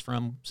this guy's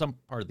from, some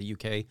part of the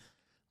UK,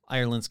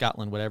 Ireland,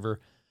 Scotland, whatever?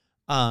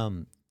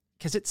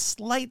 Because it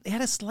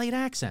had a slight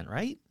accent,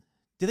 right?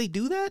 Do they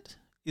do that?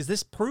 Is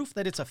this proof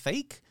that it's a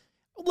fake?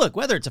 look,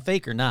 whether it's a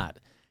fake or not,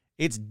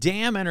 it's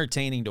damn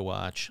entertaining to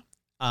watch.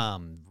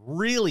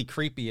 Really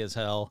creepy as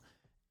hell.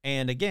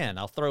 And again,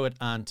 I'll throw it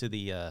onto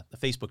the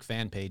Facebook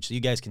fan page so you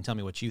guys can tell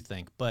me what you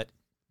think. But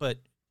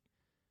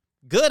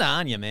good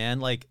on you, man.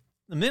 Like,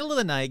 the middle of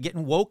the night,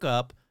 getting woke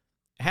up,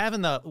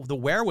 having the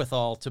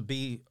wherewithal to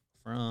be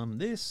from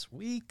this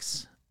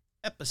week's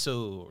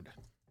episode.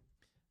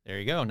 There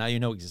you go. Now you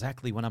know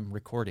exactly when I'm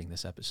recording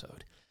this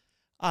episode.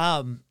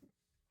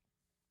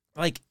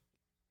 Like,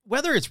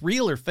 whether it's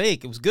real or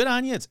fake, it was good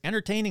on you. It's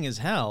entertaining as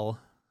hell,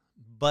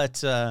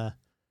 but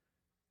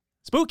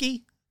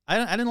spooky.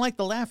 I didn't like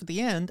the laugh at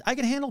the end. I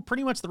can handle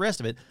pretty much the rest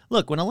of it.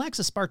 Look, when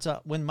Alexa sparks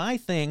up, when my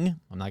thing,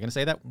 I'm not going to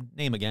say that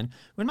name again,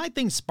 when my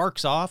thing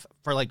sparks off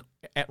for like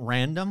at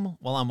random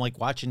while I'm like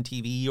watching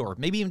TV or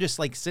maybe even just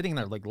like sitting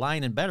there, like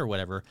lying in bed or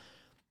whatever,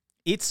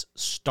 it's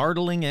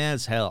startling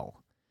as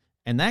hell.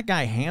 And that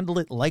guy handled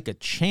it like a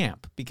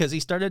champ because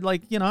he started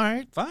like, all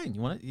right, fine.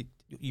 You want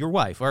your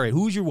wife. All right,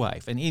 who's your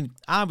wife? And he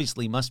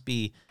obviously must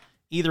be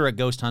either a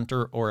ghost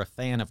hunter or a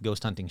fan of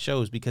ghost hunting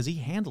shows because he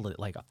handled it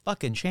like a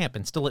fucking champ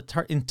until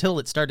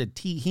it started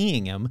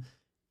tee-heeing him.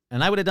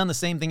 And I would have done the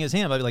same thing as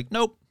him. I'd be like,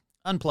 nope,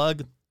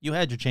 unplug. You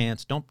had your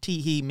chance. Don't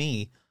tee-hee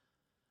me.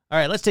 All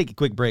right, let's take a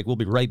quick break. We'll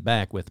be right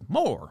back with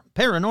more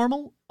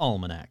Paranormal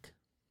Almanac.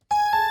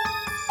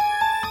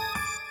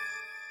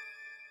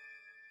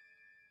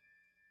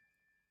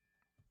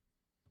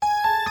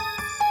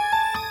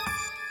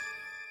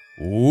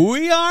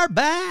 We are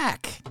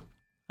back.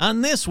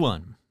 On this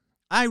one,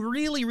 I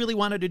really, really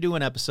wanted to do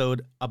an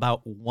episode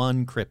about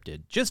one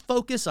cryptid. Just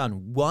focus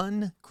on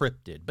one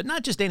cryptid, but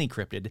not just any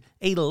cryptid,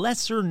 a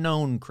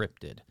lesser-known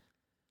cryptid.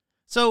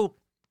 So,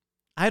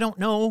 I don't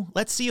know.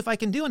 Let's see if I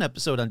can do an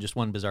episode on just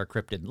one bizarre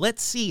cryptid.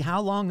 Let's see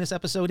how long this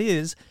episode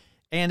is,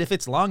 and if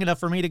it's long enough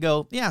for me to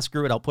go, yeah,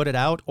 screw it, I'll put it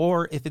out,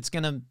 or if it's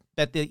going to,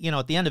 at the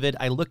end of it,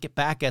 I look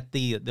back at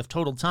the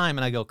total time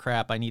and I go,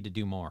 crap, I need to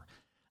do more.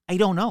 I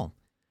don't know.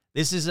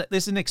 This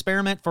is an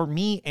experiment for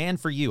me and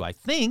for you. I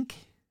think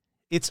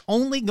it's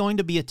only going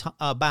to be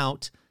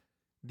about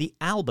the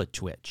Alba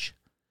Twitch.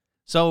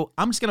 So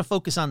I'm just going to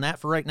focus on that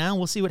for right now.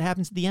 We'll see what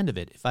happens at the end of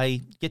it. If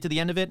I get to the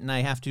end of it and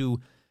I have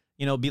to,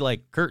 be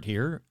like, Kurt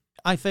here,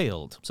 I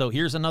failed. So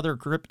here's another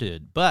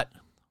cryptid. But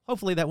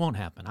hopefully that won't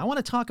happen. I want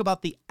to talk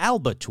about the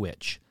Alba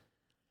Twitch.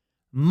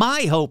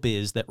 My hope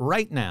is that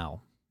right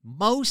now,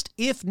 most,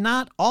 if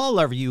not all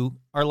of you,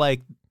 are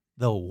like,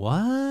 the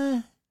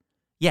what?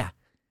 Yeah.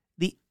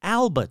 The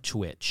Alba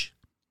Twitch.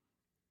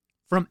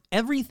 From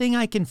everything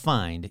I can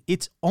find,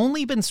 it's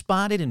only been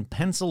spotted in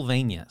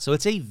Pennsylvania. So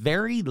it's a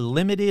very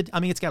limited,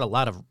 it's got a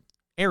lot of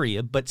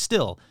area, but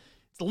still,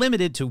 it's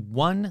limited to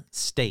one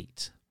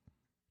state.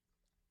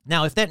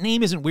 Now, if that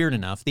name isn't weird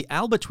enough, the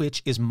Alba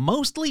Twitch is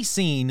mostly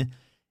seen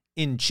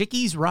in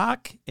Chickies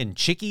Rock and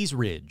Chickies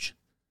Ridge.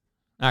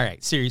 All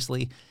right,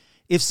 seriously.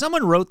 If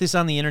someone wrote this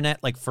on the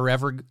internet like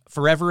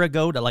forever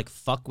ago to like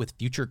fuck with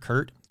future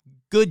Kurt,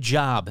 good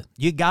job.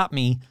 You got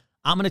me.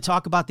 I'm going to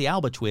talk about the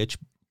Alba Twitch,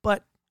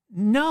 but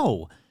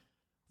no.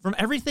 From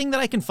everything that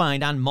I can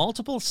find on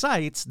multiple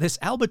sites, this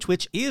Alba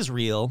Twitch is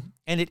real,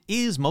 and it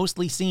is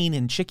mostly seen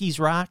in Chickies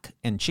Rock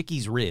and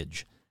Chickies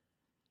Ridge.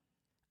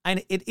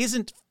 And it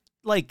isn't,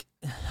 like,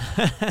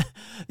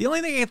 the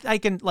only thing I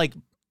can, like,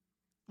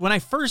 when I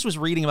first was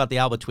reading about the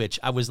Alba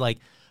Twitch, I was like,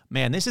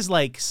 man, this is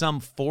like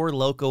some 4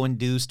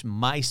 Loko-induced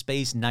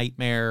MySpace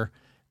nightmare.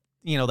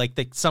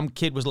 Some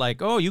kid was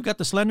like, oh, you got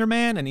the Slender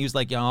Man? And he was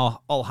like,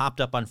 all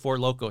hopped up on 4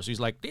 Loko. So he's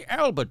like, the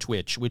Alba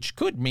Twitch, which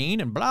could mean,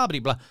 and blah,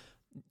 blah, blah.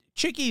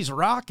 Chickies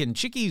Rock and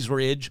Chickies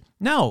Ridge.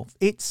 No,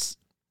 it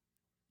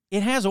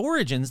has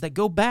origins that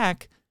go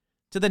back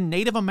to the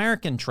Native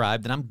American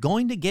tribe that I'm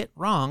going to get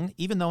wrong,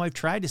 even though I've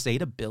tried to say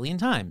it 1 billion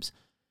times.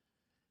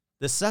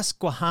 The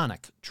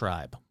Susquehannock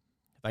tribe.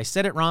 If I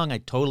said it wrong, I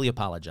totally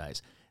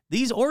apologize.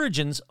 These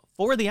origins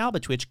for the Alba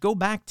Twitch go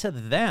back to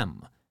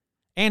them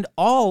and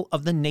all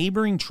of the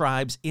neighboring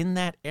tribes in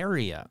that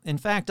area. In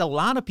fact, a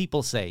lot of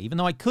people say, even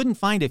though I couldn't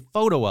find a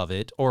photo of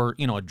it or,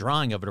 a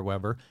drawing of it or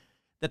whatever,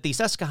 that the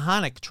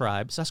Susquehannock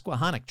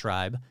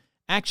tribe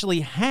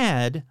actually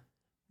had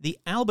the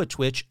Alba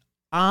Twitch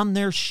on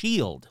their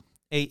shield,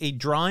 a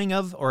drawing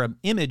of or an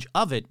image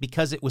of it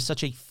because it was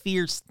such a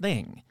fierce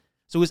thing.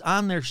 So it was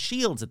on their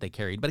shields that they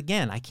carried. But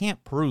again, I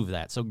can't prove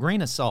that, so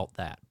grain of salt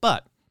that.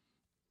 But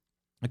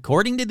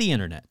according to the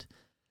internet,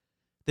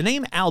 the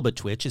name Alba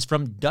Twitch is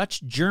from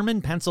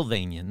Dutch-German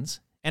Pennsylvanians,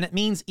 and it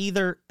means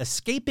either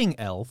escaping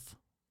elf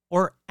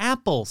or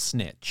apple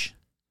snitch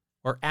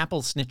or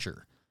apple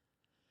snitcher.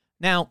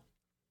 Now,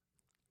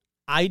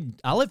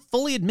 I'll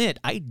fully admit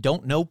I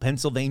don't know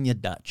Pennsylvania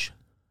Dutch,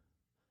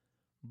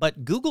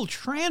 but Google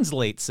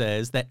Translate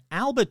says that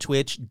Alba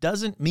Twitch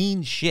doesn't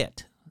mean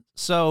shit.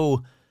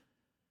 So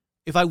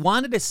if I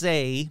wanted to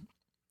say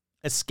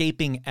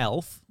escaping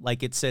elf,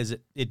 like it says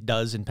it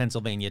does in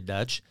Pennsylvania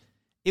Dutch,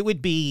 it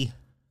would be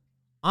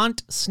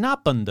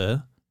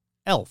ontsnappende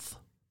elf.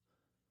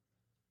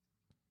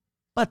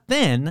 But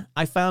then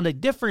I found a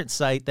different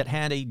site that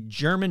had a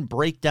German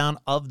breakdown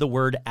of the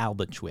word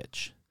Alba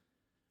Twitch.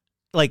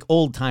 like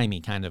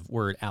old-timey kind of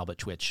word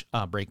Albatwitch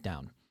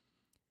breakdown.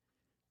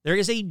 There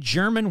is a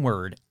German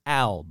word,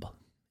 Alb,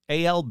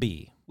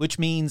 A-L-B, which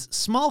means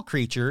small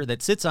creature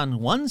that sits on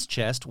one's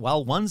chest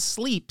while one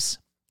sleeps.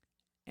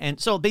 And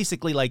so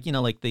basically like, you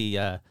know, like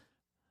the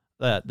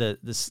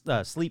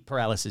sleep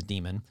paralysis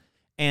demon.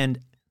 And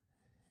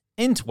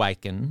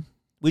Entweiken,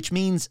 which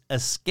means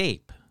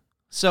escape.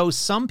 So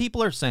some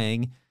people are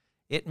saying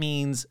it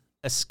means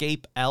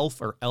escape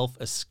elf or elf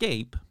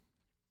escape.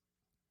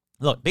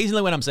 Look,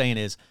 basically what I'm saying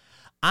is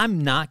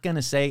I'm not going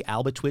to say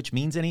Albatwitch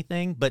means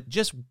anything, but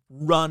just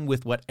run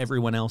with what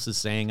everyone else is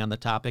saying on the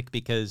topic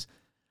because,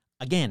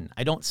 again,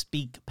 I don't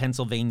speak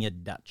Pennsylvania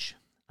Dutch.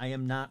 I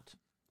am not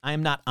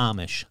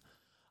Amish.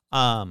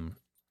 All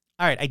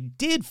right, I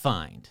did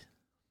find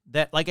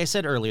that, like I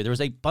said earlier, there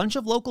was a bunch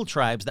of local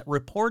tribes that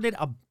reported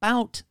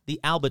about the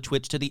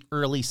Albatwitch to the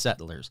early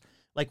settlers.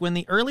 Like when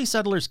the early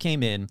settlers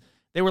came in,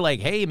 they were like,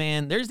 hey,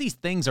 man, there's these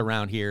things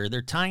around here.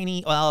 They're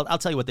tiny. Well, I'll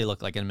tell you what they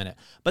look like in a minute.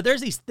 But there's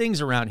these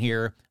things around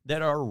here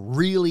that are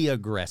really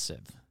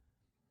aggressive.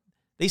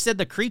 They said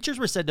the creatures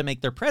were said to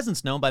make their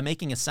presence known by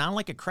making a sound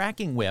like a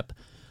cracking whip,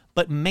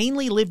 but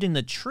mainly lived in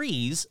the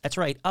trees. That's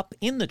right, up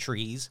in the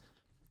trees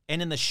and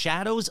in the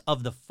shadows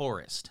of the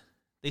forest.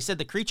 They said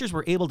the creatures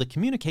were able to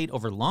communicate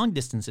over long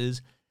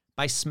distances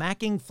by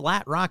smacking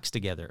flat rocks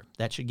together.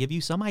 That should give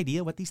you some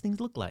idea what these things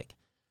look like.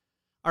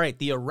 All right,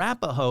 the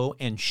Arapaho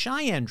and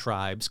Cheyenne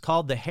tribes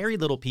called the hairy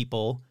little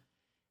people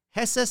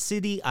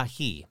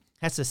Hesasidiahi.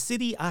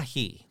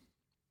 Hesasidiahi.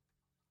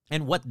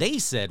 And what they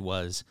said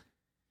was,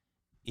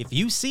 if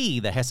you see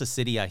the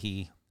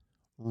Hesasidiahi,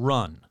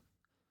 run,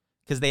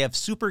 because they have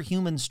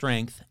superhuman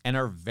strength and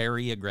are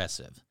very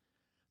aggressive.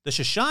 The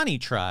Shoshone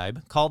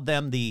tribe called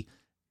them the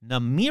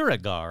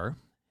Namiragar,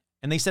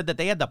 and they said that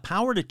they had the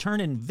power to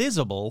turn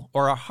invisible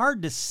or are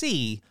hard to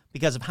see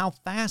because of how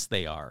fast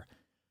they are.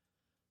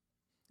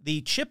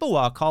 The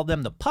Chippewa called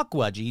them the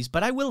Pukwudgies,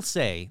 but I will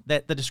say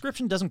that the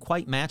description doesn't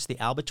quite match the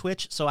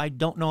Albatwitch, so I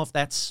don't know if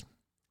that's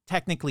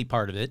technically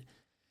part of it.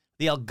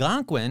 The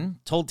Algonquin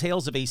told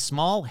tales of a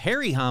small,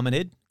 hairy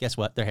hominid, guess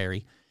what, they're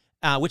hairy,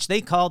 which they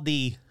called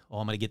the,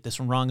 I'm going to get this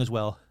one wrong as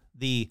well,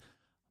 the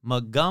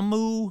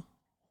Magamu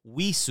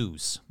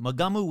Wisus.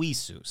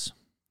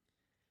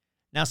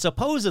 Now,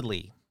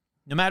 supposedly,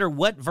 no matter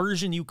what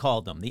version you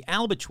called them, the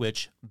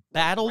Albatwitch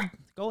battled,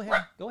 go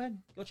ahead,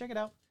 go check it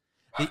out.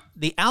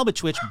 The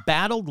Albatwitch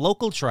battled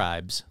local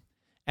tribes,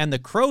 and the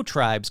Crow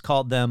tribes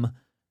called them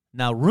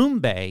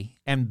Narumbe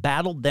and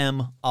battled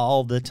them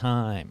all the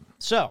time.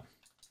 So,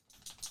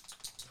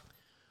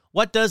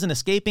 what does an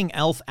escaping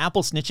elf,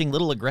 apple-snitching,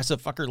 little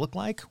aggressive fucker look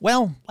like?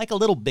 Well, like a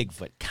little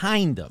Bigfoot.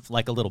 Kind of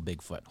like a little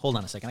Bigfoot. Hold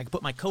on a second. I can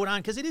put my coat on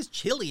because it is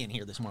chilly in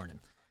here this morning.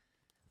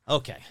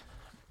 Okay.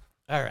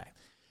 All right.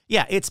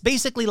 Yeah, it's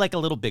basically like a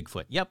little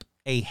Bigfoot. Yep.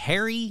 A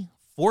hairy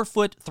 4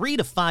 foot, 3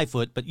 to 5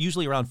 foot, but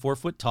usually around 4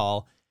 foot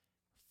tall,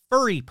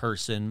 furry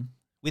person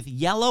with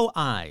yellow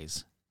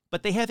eyes,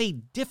 but they have a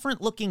different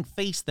looking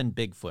face than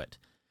Bigfoot.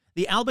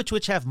 The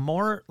Albatwitch have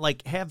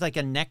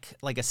a neck,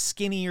 like a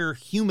skinnier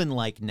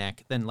human-like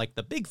neck than like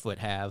the Bigfoot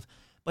have,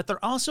 but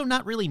they're also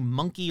not really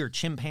monkey or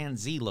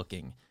chimpanzee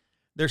looking.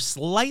 They're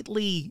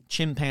slightly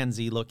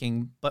chimpanzee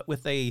looking, but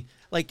with a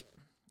like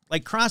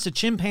cross a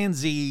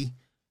chimpanzee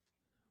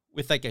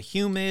with like a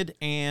humid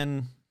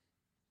and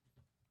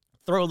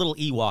throw a little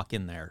Ewok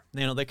in there.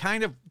 You know, they're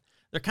kind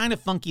of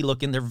funky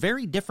looking. They're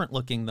very different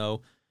looking,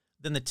 though,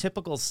 than the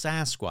typical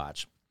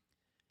Sasquatch.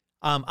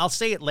 I'll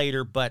say it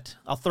later, but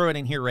I'll throw it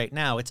in here right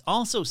now. It's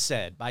also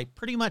said by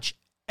pretty much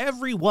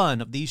every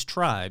one of these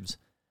tribes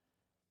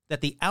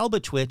that the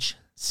Albatwitch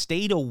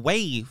stayed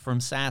away from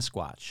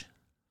Sasquatch.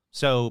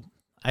 So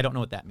I don't know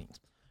what that means.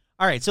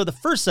 All right, so the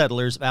first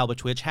settlers of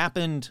Albatwitch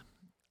happened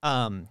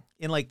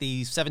in like the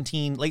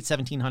late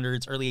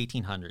 1700s, early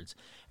 1800s.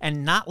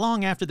 And not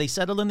long after they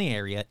settled in the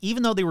area,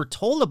 even though they were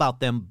told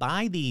about them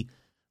by the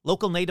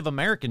local Native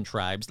American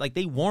tribes, like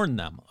they warned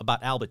them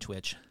about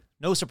Albatwitch.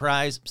 No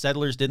surprise,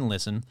 settlers didn't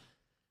listen.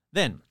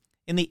 Then,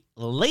 in the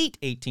late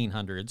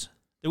 1800s,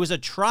 there was a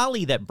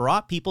trolley that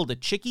brought people to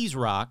Chickies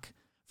Rock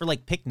for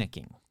like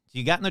picnicking. So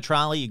you got in the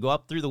trolley, you go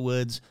up through the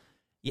woods,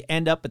 you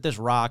end up at this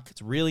rock.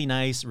 It's really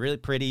nice, really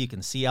pretty. You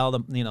can see all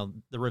the,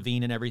 the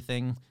ravine and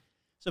everything.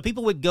 So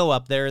people would go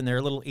up there in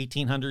their little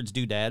 1800s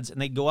doodads,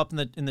 and they'd go up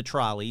in the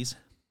trolleys.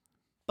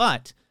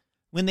 But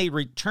when they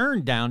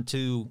returned down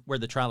to where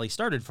the trolley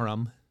started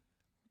from,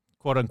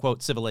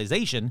 quote-unquote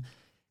civilization,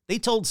 they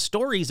told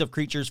stories of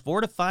creatures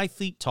 4 to 5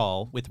 feet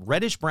tall with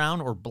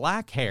reddish-brown or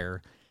black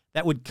hair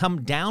that would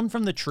come down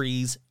from the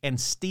trees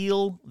and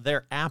steal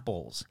their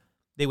apples.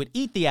 They would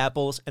eat the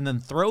apples and then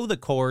throw the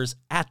cores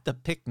at the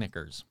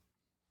picnickers.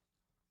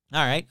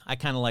 All right, I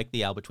kind of like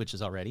the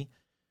Albatwitches already.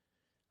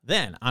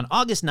 Then, on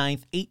August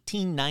 9th,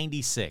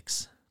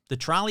 1896, the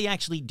trolley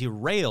actually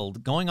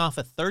derailed going off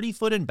a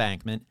 30-foot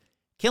embankment,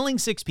 killing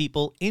 6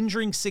 people,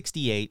 injuring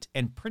 68,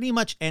 and pretty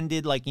much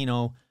ended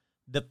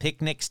the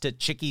picnics to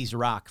Chickies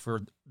Rock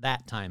for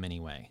that time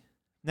anyway.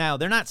 Now,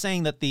 they're not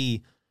saying that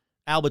the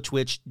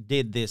Albatwitch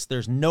did this.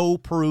 There's no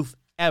proof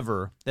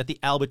ever that the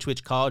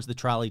Albatwitch caused the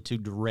trolley to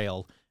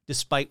derail,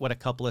 despite what a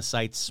couple of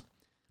sites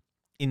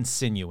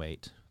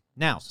insinuate.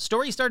 Now,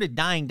 stories started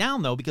dying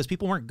down, though, because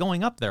people weren't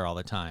going up there all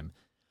the time.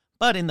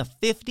 But in the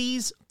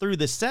 50s through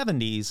the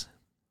 70s,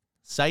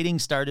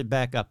 sightings started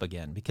back up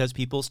again because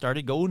people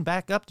started going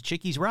back up to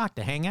Chickies Rock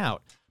to hang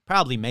out,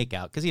 probably make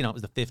out, because, it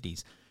was the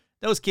 50s.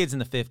 Those kids in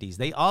the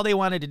 50s, all they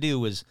wanted to do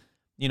was,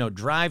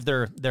 drive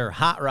their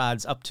hot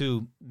rods up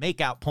to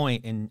Makeout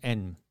Point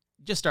and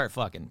just start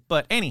fucking.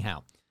 But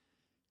anyhow,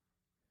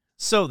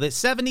 so the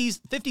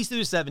 50s through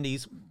the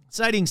 70s,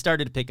 sightings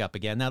started to pick up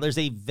again. Now, there's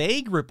a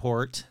vague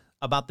report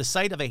about the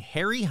sight of a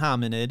hairy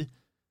hominid,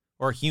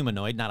 or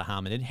humanoid, not a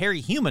hominid,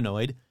 hairy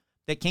humanoid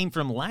that came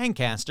from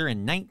Lancaster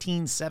in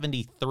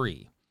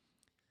 1973.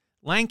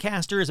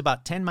 Lancaster is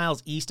about 10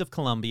 miles east of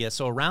Columbia,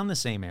 so around the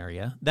same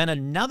area. Then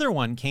another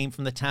one came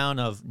from the town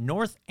of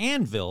North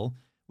Anvil,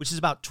 which is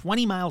about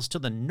 20 miles to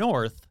the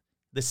north,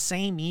 the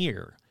same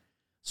year.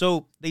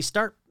 So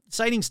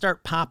sightings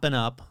start popping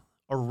up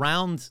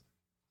around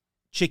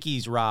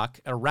Chickies Rock,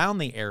 around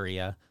the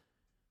area,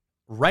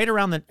 right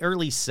around the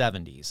early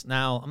 70s.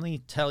 Now, let me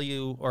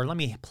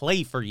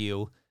play for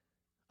you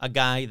a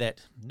guy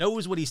that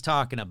knows what he's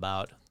talking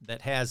about,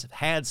 that has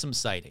had some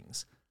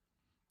sightings.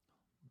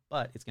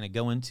 But it's going to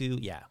go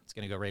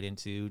right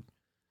into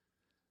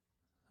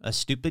a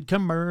stupid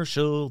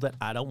commercial that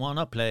I don't want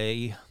to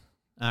play.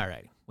 All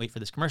right, wait for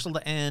this commercial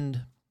to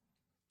end.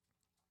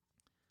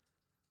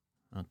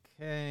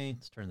 Okay,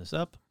 let's turn this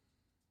up.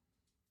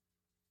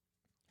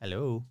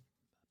 Hello,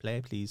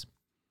 play, please.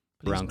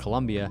 Around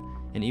Columbia,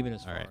 and even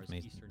as far as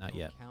eastern not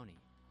yet. County.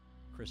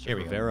 Christopher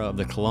Rivera of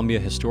the Columbia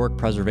Historic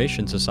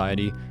Preservation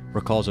Society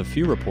recalls a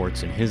few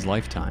reports in his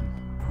lifetime.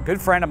 A good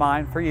friend of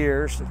mine for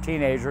years, a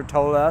teenager,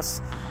 told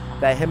us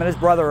that him and his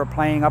brother were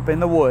playing up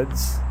in the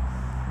woods,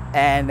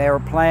 and they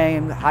were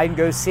playing hide and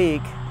go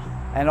seek,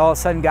 and all of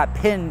a sudden got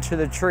pinned to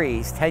the tree.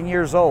 He's 10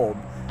 years old.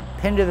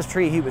 Pinned to this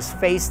tree, he was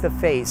face to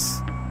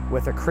face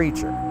with a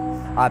creature.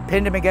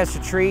 Pinned him against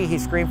a tree, he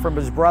screamed from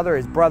his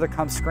brother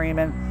comes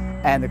screaming,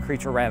 and the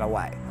creature ran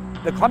away.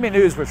 The Columbia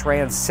News, which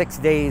ran 6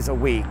 days a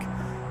week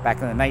back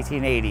in the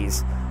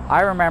 1980s,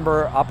 I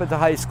remember up at the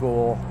high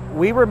school,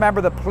 we remember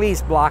the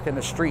police blocking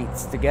the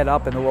streets to get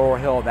up in the Laurel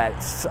Hill that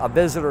a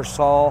visitor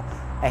saw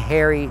a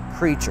hairy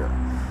creature,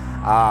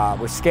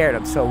 was scared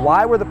of. So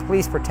why were the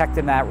police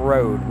protecting that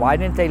road? Why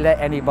didn't they let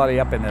anybody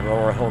up in the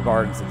Laurel Hill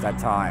Gardens at that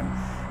time?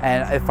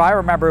 And if I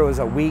remember, it was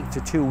a week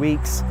to 2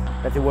 weeks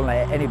that they wouldn't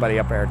let anybody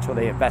up there until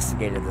they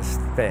investigated this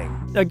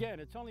thing. Again,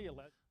 it's only a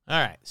legend. All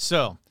right,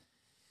 so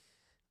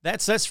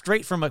that's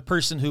straight from a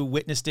person who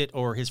witnessed it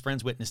or his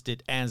friends witnessed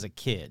it as a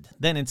kid.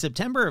 Then in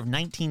September of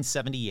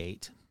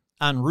 1978,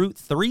 on Route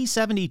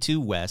 372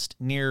 West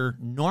near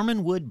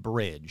Normanwood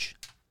Bridge,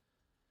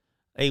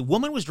 a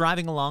woman was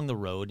driving along the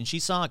road and she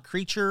saw a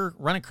creature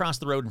run across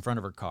the road in front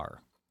of her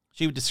car.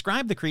 She would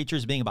describe the creature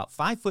as being about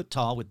 5 foot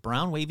tall with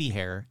brown wavy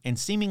hair and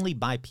seemingly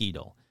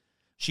bipedal.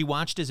 She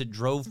watched as she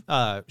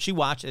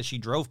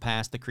drove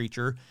past the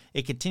creature.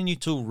 It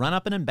continued to run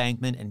up an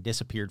embankment and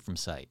disappeared from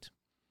sight.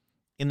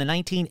 In the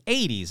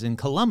 1980s, in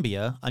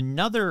Columbia,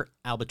 another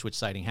Albatwitch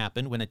sighting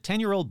happened when a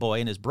 10-year-old boy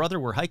and his brother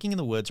were hiking in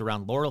the woods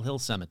around Laurel Hill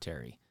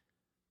Cemetery.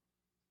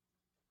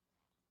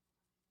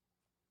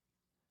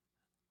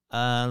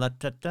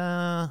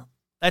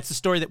 That's the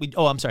story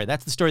that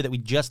that's the story that we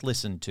just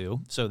listened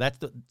to. So that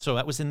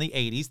was in the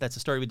 80s. That's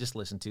the story we just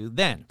listened to.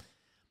 Then,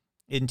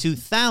 in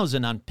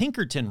 2000, on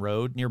Pinkerton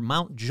Road near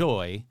Mount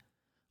Joy,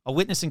 a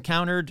witness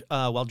encountered,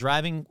 while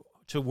driving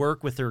to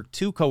work with her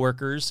 2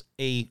 coworkers,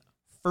 a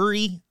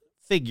furry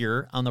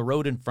figure on the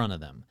road in front of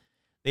them.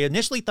 They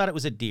initially thought it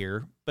was a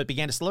deer, but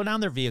began to slow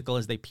down their vehicle.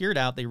 As they peered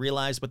out, they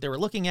realized what they were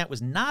looking at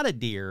was not a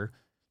deer,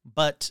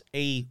 but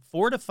a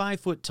 4 to 5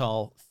 foot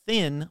tall,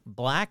 thin,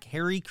 black,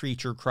 hairy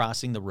creature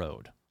crossing the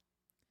road.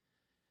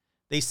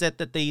 They said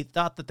that they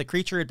thought that the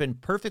creature had been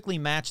perfectly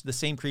matched the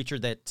same creature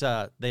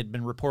that they'd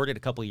been reported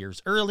a couple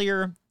years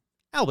earlier,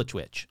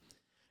 Albatwitch.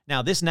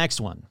 Now, this next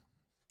one,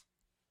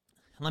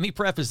 let me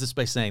preface this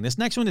by saying this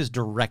next one is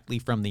directly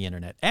from the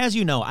internet. As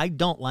you know, I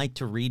don't like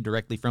to read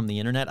directly from the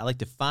internet. I like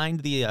to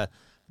find the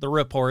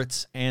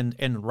reports and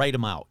write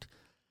them out.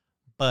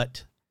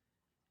 But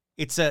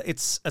it's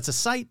a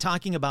site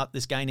talking about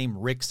this guy named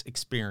Rick's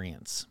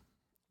experience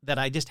that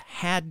I just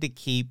had to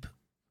keep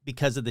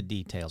because of the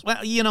details.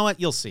 Well, you know what?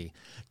 You'll see.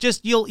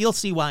 You'll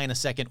see why in a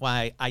second,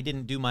 why I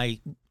didn't do my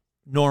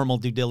normal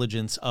due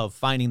diligence of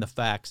finding the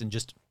facts and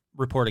just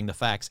reporting the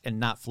facts and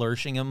not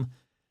flourishing them.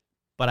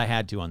 But I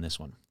had to on this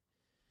one.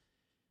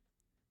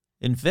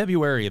 In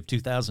February of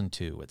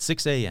 2002 at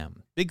 6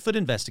 a.m., Bigfoot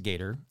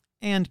investigator,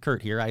 and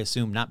Kurt here, I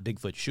assume not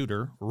Bigfoot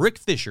shooter, Rick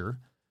Fisher,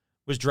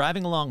 was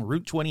driving along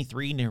Route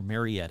 23 near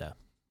Marietta.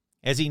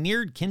 As he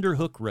neared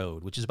Kinderhook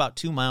Road, which is about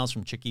 2 miles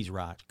from Chickies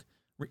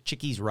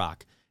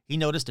Rock, he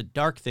noticed a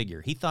dark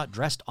figure, he thought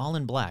dressed all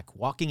in black,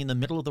 walking in the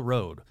middle of the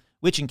road,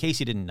 which, in case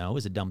you didn't know,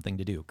 is a dumb thing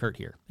to do. Kurt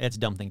here. It's a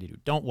dumb thing to do.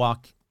 Don't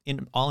walk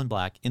all in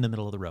black in the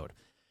middle of the road.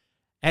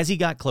 As he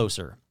got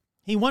closer,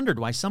 He wondered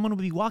why someone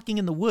would be walking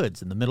in the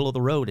woods in the middle of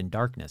the road in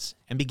darkness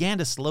and began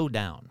to slow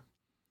down.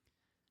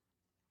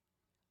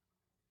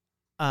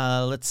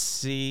 Let's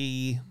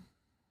see.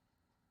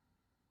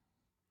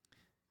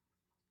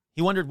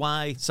 He wondered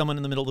why someone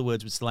in the middle of the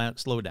woods would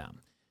slow down.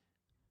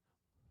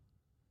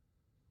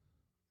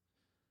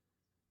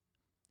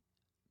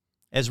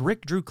 As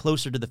Rick drew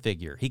closer to the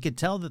figure, he could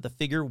tell that the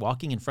figure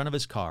walking in front of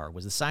his car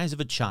was the size of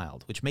a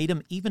child, which made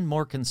him even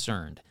more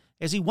concerned,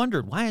 as he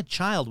wondered why a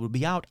child would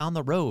be out on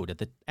the road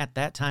at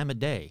that time of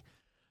day.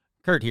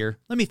 Kurt here,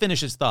 let me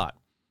finish his thought.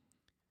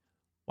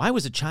 Why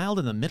was a child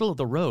in the middle of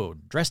the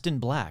road, dressed in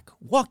black,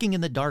 walking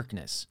in the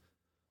darkness?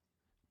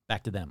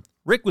 Back to them.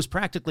 Rick was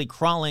practically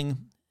crawling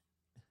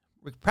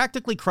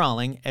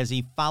as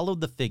he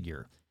followed the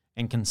figure,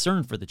 and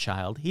concerned for the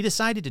child, he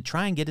decided to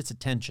try and get its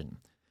attention.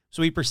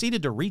 So he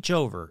proceeded to reach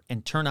over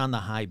and turn on the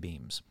high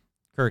beams.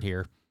 Kurt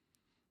here.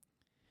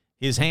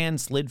 His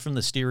hand slid from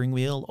the steering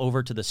wheel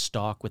over to the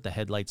stalk with the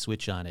headlight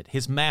switch on it.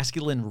 His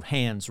masculine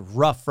hands,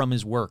 rough from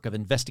his work of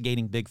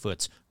investigating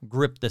Bigfoots,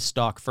 gripped the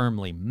stalk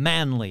firmly,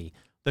 manly,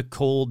 the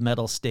cold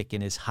metal stick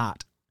in his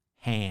hot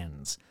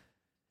hands.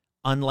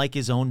 Unlike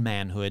his own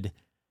manhood,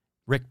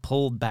 Rick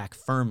pulled back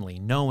firmly,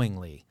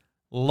 knowingly,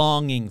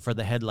 longing for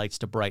the headlights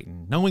to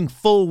brighten, knowing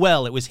full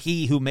well it was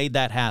he who made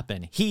that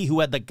happen, he who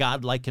had the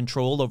godlike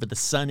control over the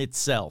sun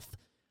itself.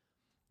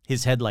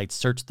 His headlights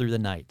searched through the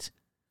night,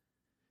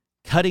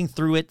 cutting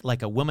through it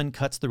like a woman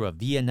cuts through a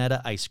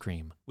Viennetta ice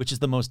cream, which is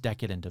the most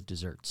decadent of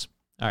desserts.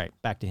 All right,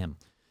 back to him.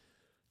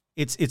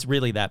 It's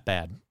really that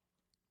bad.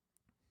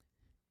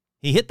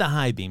 He hit the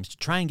high beams to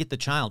try and get the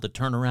child to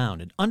turn around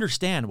and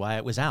understand why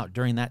it was out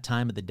during that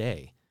time of the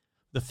day.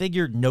 The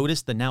figure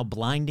noticed the now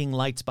blinding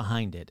lights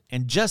behind it,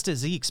 and just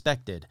as he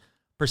expected,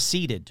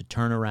 proceeded to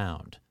turn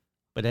around.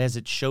 But as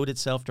it showed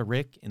itself to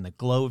Rick in the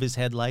glow of his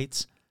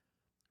headlights,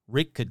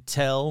 Rick could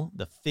tell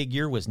the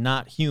figure was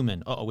not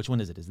human. Uh-oh, which one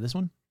is it? Is it this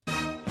one?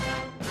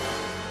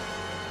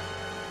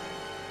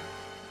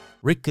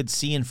 Rick could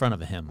see in front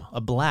of him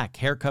a black,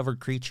 hair-covered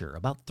creature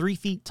about 3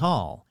 feet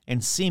tall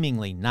and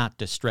seemingly not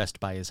distressed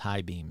by his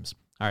high beams.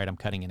 All right, I'm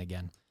cutting in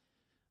again.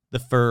 The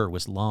fur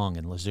was long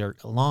and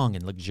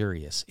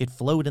luxurious. It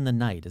flowed in the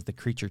night as the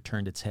creature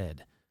turned its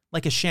head,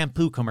 like a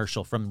shampoo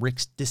commercial from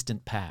Rick's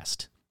distant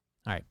past.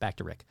 All right, back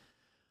to Rick.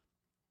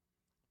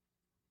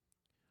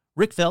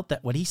 Rick felt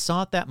that what he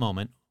saw at that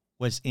moment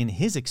was, in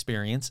his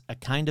experience, a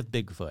kind of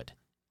Bigfoot,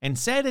 and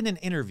said in an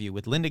interview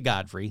with Linda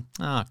Godfrey,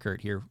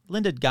 Kurt here,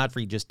 Linda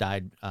Godfrey just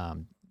died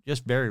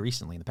just very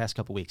recently, in the past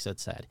couple weeks, so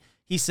it's sad.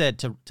 He said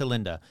to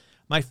Linda,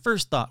 "My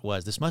first thought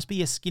was, this must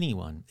be a skinny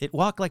one. It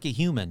walked like a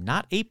human,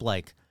 not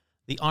ape-like.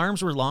 The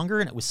arms were longer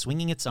and it was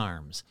swinging its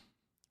arms.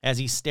 As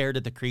he stared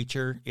at the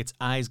creature, its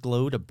eyes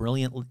glowed a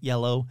brilliant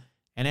yellow,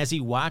 and as he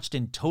watched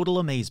in total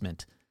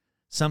amazement,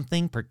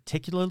 something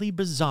particularly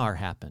bizarre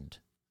happened.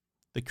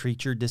 The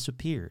creature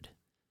disappeared.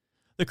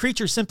 The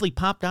creature simply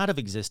popped out of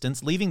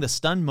existence, leaving the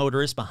stunned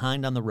motorist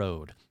behind on the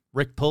road.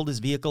 Rick pulled his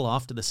vehicle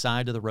off to the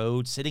side of the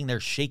road, sitting there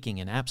shaking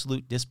in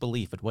absolute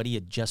disbelief at what he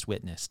had just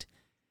witnessed.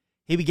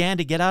 He began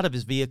to get out of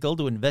his vehicle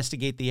to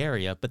investigate the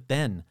area, but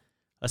then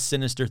a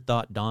sinister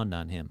thought dawned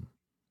on him.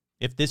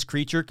 If this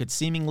creature could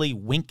seemingly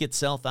wink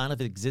itself out of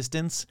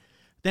existence,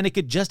 then it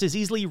could just as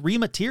easily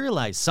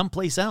rematerialize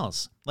someplace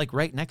else, like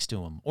right next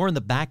to him, or in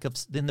the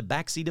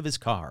back seat of his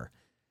car.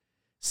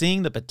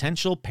 Seeing the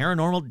potential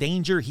paranormal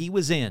danger he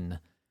was in,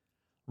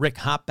 Rick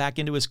hopped back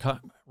into his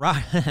car.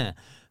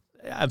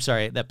 I'm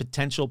sorry, that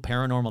potential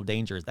paranormal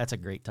danger. That's a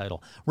great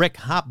title. Rick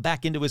hopped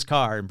back into his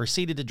car and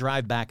proceeded to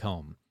drive back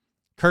home.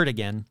 Kurt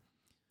again.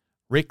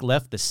 Rick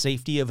left the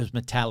safety of his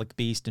metallic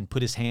beast and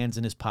put his hands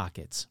in his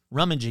pockets,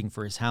 rummaging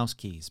for his house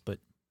keys, but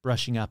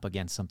brushing up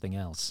against something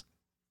else.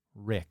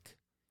 Rick.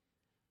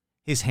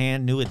 His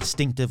hand knew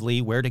instinctively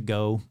where to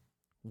go,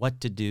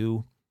 what to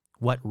do,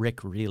 what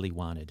Rick really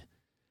wanted.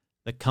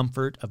 The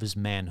comfort of his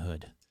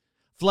manhood.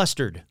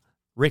 Flustered,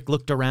 Rick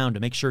looked around to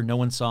make sure no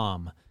one saw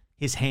him,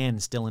 his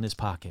hand still in his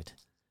pocket.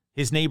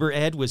 His neighbor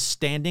Ed was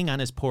standing on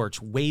his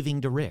porch,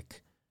 waving to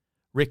Rick.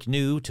 Rick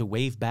knew to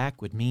wave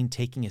back would mean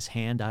taking his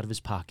hand out of his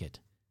pocket.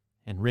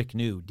 And Rick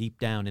knew deep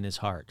down in his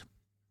heart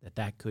that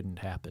that couldn't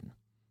happen.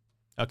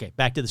 Okay,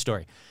 back to the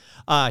story.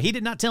 He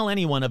did not tell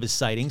anyone of his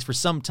sightings for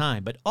some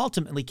time, but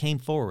ultimately came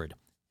forward.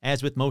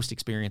 As with most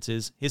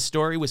experiences, his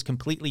story was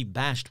completely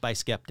bashed by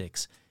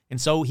skeptics,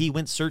 and so he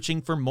went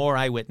searching for more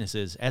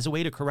eyewitnesses as a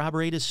way to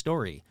corroborate his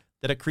story,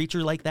 that a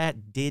creature like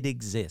that did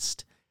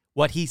exist.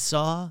 What he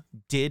saw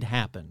did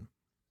happen.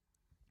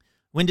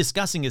 When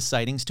discussing his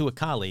sightings to a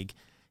colleague,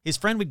 his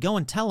friend would go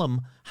and tell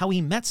him how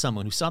he met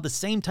someone who saw the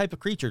same type of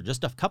creature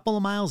just a couple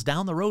of miles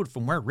down the road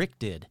from where Rick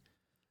did.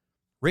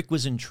 Rick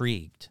was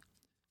intrigued.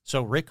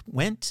 So Rick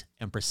went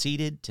and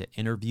proceeded to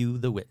interview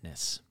the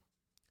witness.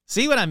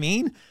 See what I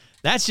mean?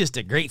 That's just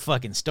a great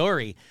fucking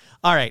story.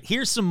 All right,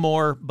 here's some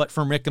more, but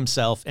from Rick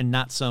himself and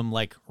not some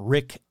like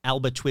Rick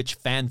Albatwitch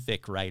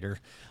fanfic writer.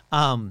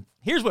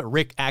 Here's what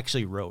Rick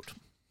actually wrote.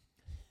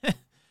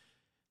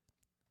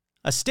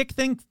 A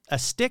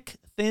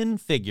stick-thin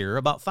figure,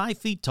 about 5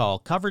 feet tall,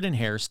 covered in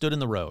hair, stood in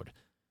the road.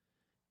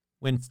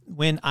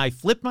 When I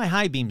flipped my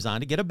high beams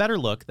on to get a better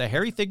look, the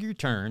hairy figure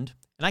turned,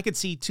 and I could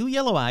see 2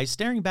 yellow eyes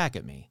staring back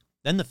at me.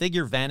 Then the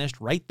figure vanished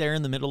right there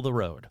in the middle of the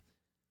road.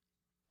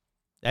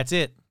 That's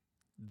it.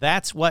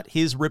 That's what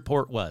his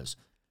report was.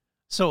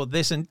 So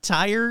this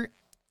entire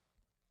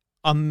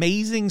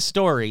amazing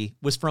story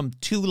was from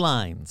 2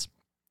 lines.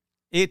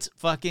 It's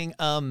fucking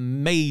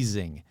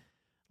amazing.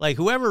 Like,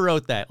 whoever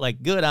wrote that,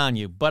 like, good on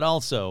you. But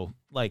also,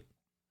 like,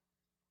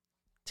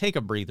 take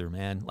a breather,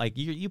 man. Like,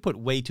 you put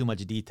way too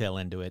much detail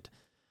into it.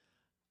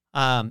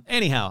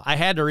 Anyhow, I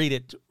had to read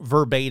it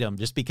verbatim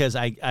just because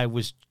I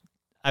was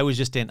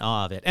just in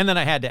awe of it. And then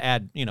I had to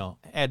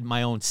add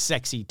my own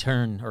sexy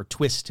turn or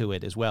twist to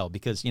it as well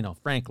because,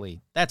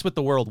 frankly, that's what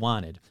the world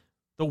wanted.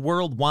 The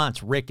world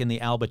wants Rick and the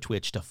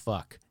Albatwitch to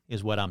fuck,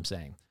 is what I'm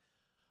saying.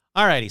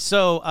 Alrighty,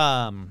 so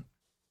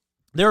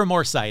there are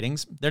more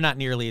sightings. They're not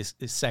nearly as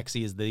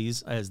sexy as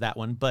that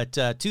one, but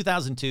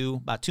 2002,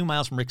 about 2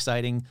 miles from Rick's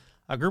sighting,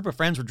 a group of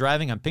friends were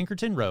driving on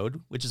Pinkerton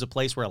Road, which is a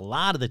place where a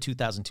lot of the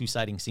 2002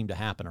 sightings seem to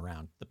happen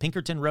around. The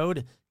Pinkerton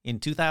Road in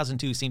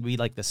 2002 seemed to be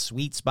like the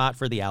sweet spot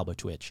for the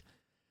Albatwitch.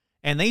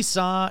 And they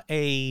saw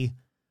a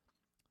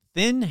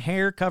thin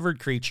hair-covered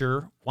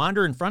creature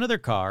wander in front of their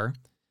car.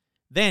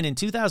 Then in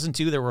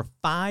 2002, there were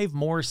 5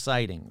 more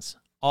sightings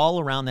all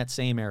around that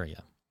same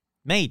area.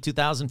 May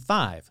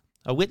 2005,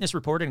 a witness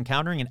reported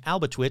encountering an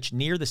Albatwitch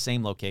near the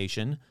same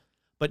location,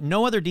 but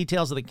no other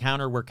details of the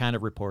encounter were kind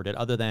of reported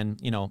other than,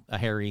 a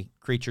hairy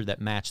creature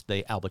that matched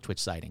the Albatwitch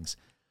sightings.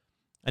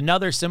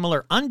 Another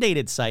similar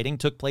undated sighting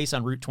took place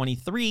on Route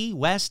 23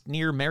 west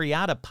near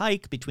Marietta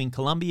Pike between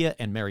Columbia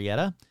and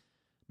Marietta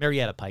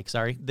Pike.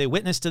 The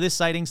witness to this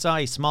sighting saw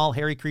a small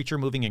hairy creature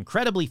moving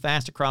incredibly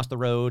fast across the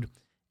road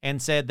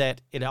and said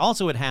that it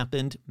also had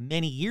happened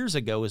many years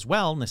ago as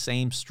well in the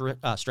same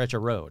stretch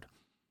of road.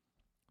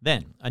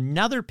 Then,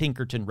 another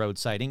Pinkerton Road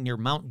sighting near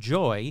Mount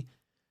Joy,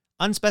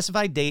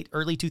 unspecified date,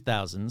 early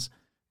 2000s.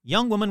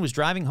 Young woman was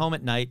driving home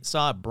at night,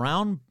 saw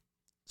a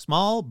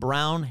small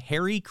brown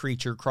hairy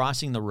creature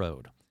crossing the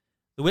road.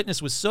 The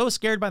witness was so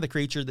scared by the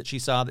creature that she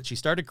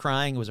started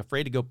crying and was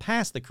afraid to go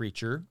past the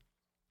creature.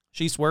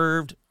 She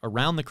swerved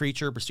around the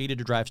creature, proceeded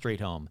to drive straight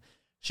home.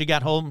 She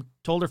got home,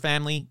 told her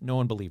family, no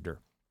one believed her.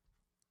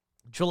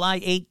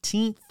 July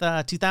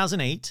 18th,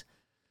 2008,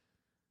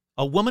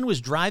 a woman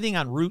was driving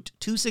on Route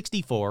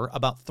 264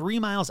 about 3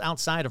 miles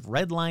outside of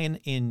Red Lion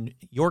in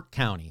York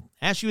County.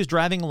 As she was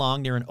driving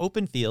along near an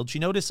open field, she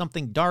noticed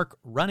something dark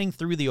running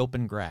through the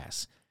open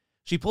grass.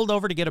 She pulled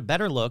over to get a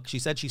better look. She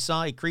said she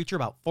saw a creature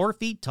about 4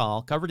 feet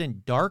tall, covered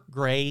in dark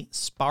gray,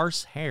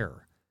 sparse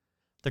hair.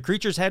 The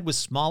creature's head was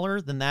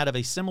smaller than that of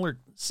a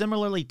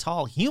similarly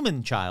tall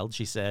human child,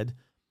 she said,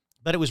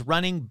 but it was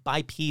running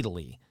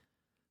bipedally.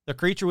 The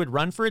creature would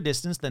run for a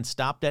distance, then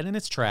stop dead in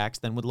its tracks,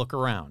 then would look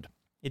around.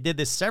 It did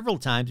this several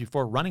times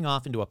before running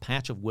off into a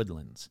patch of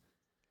woodlands.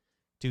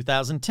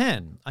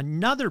 2010,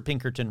 another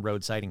Pinkerton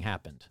Road sighting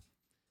happened.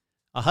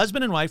 A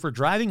husband and wife were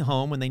driving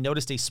home when they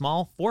noticed a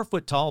small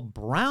 4-foot-tall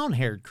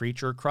brown-haired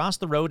creature across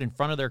the road in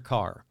front of their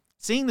car.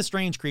 Seeing the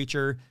strange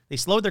creature, they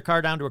slowed their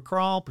car down to a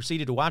crawl,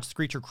 proceeded to watch the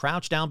creature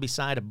crouch down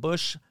beside a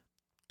bush,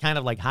 kind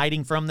of like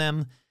hiding from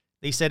them.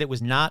 They said it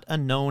was not a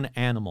known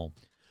animal.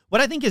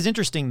 What I think is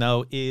interesting,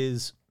 though,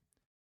 is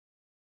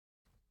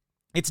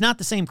it's not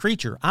the same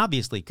creature,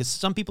 obviously, because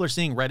some people are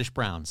seeing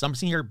reddish-brown. Some are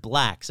seeing her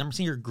black. Some are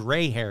seeing her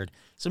gray-haired.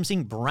 Some are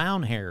seeing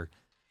brown hair.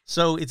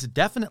 So it's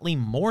definitely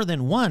more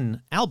than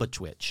one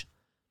Albatwitch.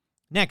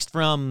 Next,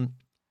 from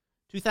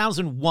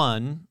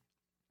 2001,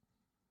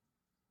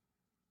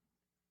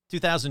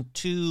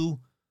 2002.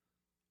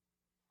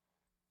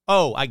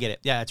 Oh, I get it.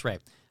 Yeah, that's right.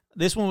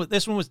 This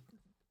one's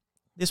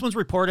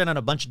reported on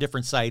a bunch of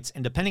different sites,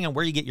 and depending on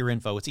where you get your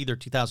info, it's either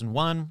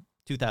 2001,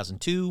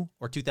 2002,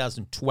 or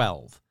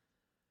 2012.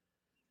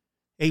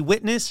 A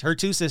witness, her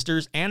 2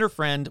 sisters, and her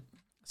friend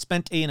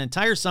spent an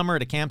entire summer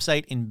at a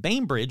campsite in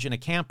Bainbridge in a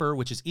camper,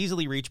 which is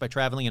easily reached by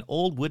traveling an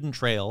old wooden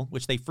trail,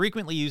 which they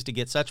frequently use to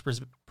get such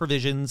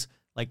provisions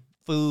like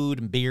food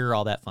and beer,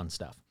 all that fun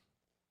stuff.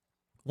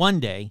 One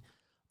day,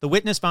 the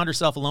witness found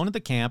herself alone at the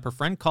camp. Her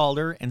friend called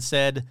her and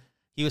said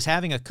he was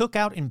having a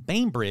cookout in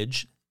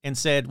Bainbridge and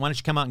said, why don't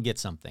you come out and get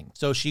something?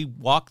 So she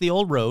walked the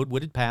old road,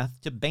 wooded path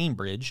to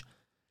Bainbridge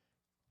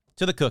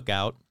to the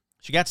cookout.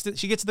 She gets to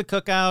the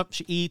cookout,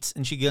 she eats,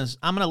 and she goes,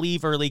 I'm going to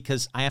leave early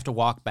because I have to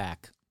walk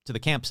back to the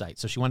campsite.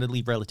 So she wanted to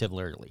leave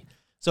relatively early.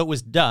 So it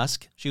was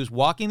dusk. She was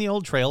walking the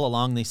old trail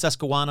along the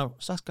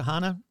Susquehanna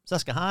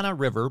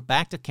River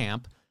back to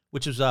camp,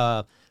 which was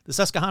the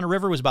Susquehanna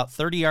River was about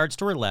 30 yards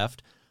to her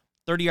left.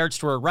 30 yards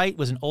to her right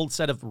was an old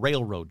set of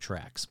railroad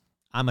tracks.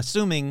 I'm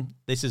assuming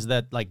this is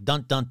that like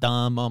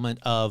dun-dun-dun moment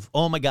of,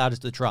 oh my God,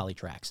 it's the trolley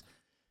tracks.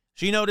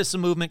 She noticed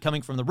some movement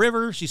coming from the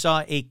river. She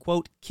saw a,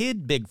 quote,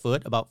 kid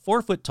Bigfoot, about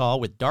 4 foot tall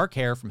with dark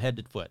hair from head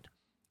to foot.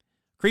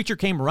 Creature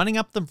came running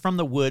up from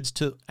the woods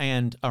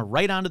and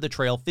right onto the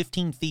trail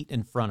 15 feet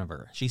in front of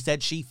her. She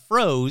said she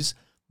froze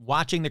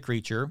watching the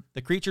creature.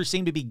 The creature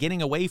seemed to be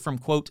getting away from,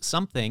 quote,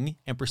 something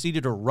and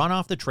proceeded to run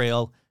off the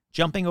trail,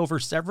 jumping over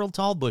several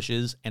tall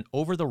bushes and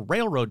over the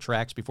railroad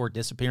tracks before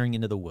disappearing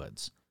into the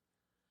woods.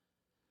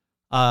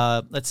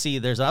 Let's see.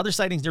 There's other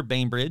sightings near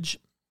Bainbridge.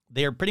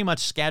 They are pretty much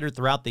scattered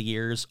throughout the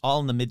years, all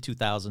in the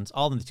mid-2000s,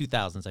 all in the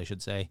 2000s, I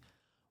should say.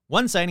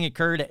 One sighting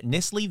occurred at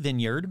Nisley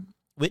Vineyard.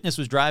 Witness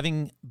was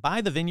driving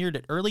by the vineyard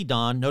at early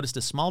dawn, noticed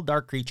a small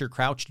dark creature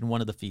crouched in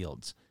one of the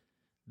fields.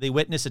 The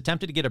witness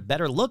attempted to get a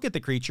better look at the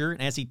creature,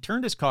 and as he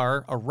turned his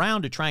car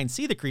around to try and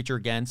see the creature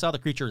again, saw the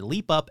creature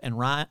leap up and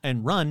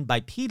run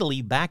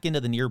bipedally back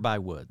into the nearby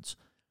woods.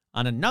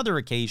 On another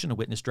occasion, a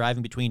witness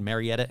driving between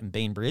Marietta and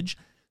Bainbridge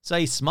saw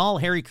a small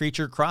hairy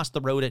creature cross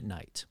the road at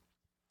night.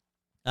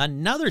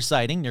 Another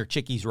sighting near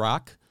Chickies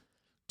Rock.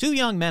 2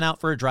 young men out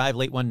for a drive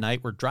late one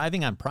night were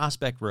driving on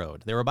Prospect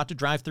Road. They were about to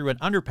drive through an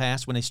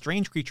underpass when a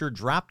strange creature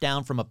dropped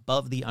down from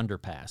above the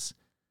underpass.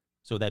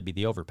 So that'd be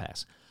the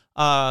overpass.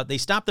 They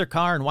stopped their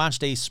car and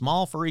watched a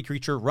small furry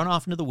creature run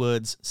off into the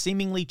woods,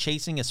 seemingly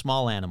chasing a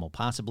small animal,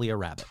 possibly a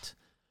rabbit.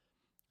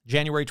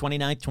 January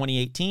 29th,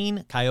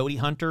 2018, coyote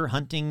hunter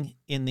hunting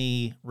in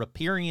the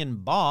Riparian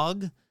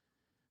Bog,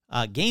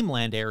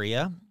 Gameland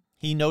area.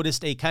 He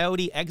noticed a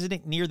coyote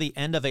exiting near the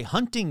end of a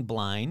hunting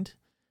blind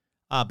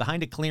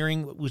behind a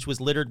clearing which was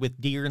littered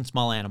with deer and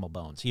small animal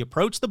bones. He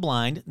approached the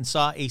blind and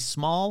saw a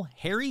small,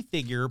 hairy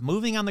figure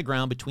moving on the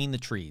ground between the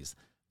trees.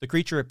 The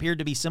creature appeared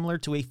to be similar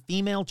to a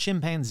female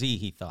chimpanzee,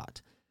 he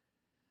thought.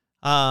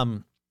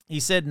 He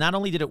said not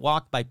only did it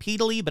walk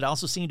bipedally, but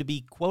also seemed to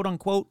be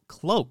quote-unquote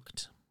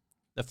cloaked.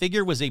 The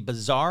figure was a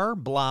bizarre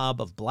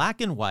blob of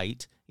black and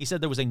white. He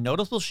said there was a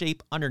noticeable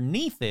shape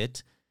underneath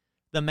it.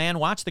 The man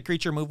watched the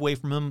creature move away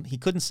from him. He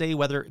couldn't say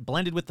whether it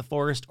blended with the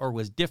forest or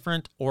was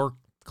different or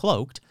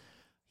cloaked.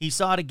 He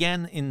saw it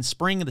again in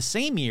spring of the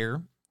same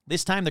year.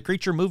 This time the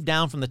creature moved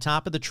down from the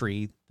top of the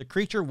tree. The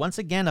creature once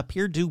again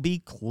appeared to be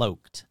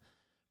cloaked.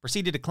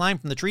 Proceeded to climb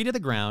from the tree to the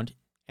ground,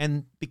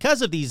 and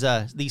because of these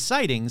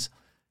sightings,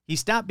 he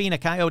stopped being a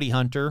coyote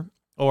hunter,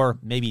 or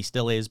maybe he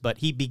still is, but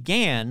he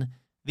began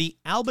the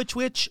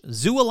Albatwitch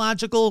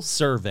Zoological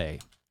Survey.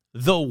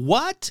 The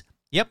what?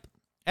 Yep.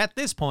 At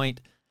this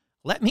point,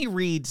 let me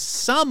read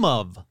some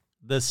of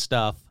the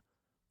stuff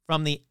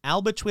from the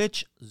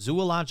Albatwitch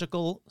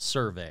Zoological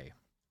Survey.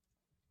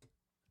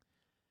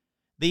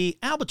 The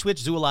Albatwitch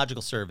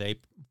Zoological Survey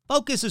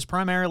focuses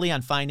primarily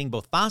on finding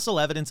both fossil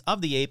evidence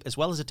of the ape as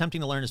well as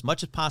attempting to learn as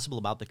much as possible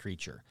about the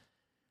creature.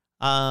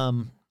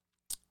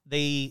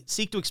 They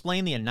seek to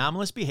explain the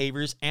anomalous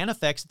behaviors and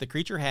effects that the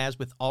creature has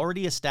with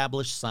already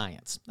established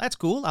science. That's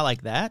cool. I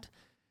like that.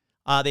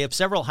 They have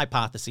several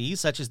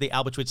hypotheses, such as the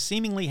Albatwitch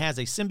seemingly has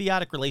a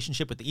symbiotic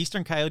relationship with the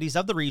eastern coyotes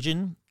of the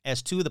region,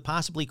 as to the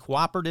possibly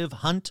cooperative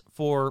hunt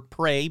for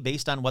prey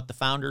based on what the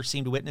founder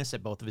seemed to witness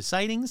at both of his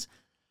sightings.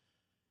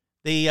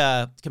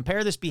 They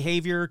compare this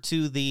behavior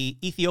to the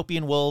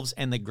Ethiopian wolves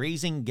and the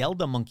grazing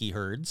Gelda monkey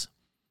herds.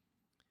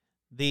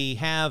 The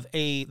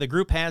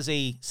group has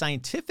a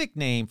scientific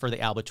name for the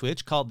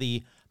Albatwitch called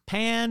the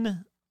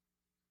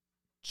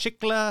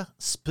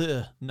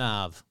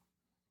Panchikla-spnav.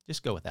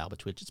 Just go with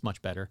Albatwitch, it's much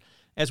better.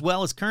 As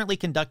well as currently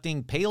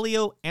conducting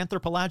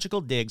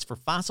paleoanthropological digs for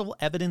fossil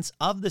evidence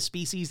of the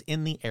species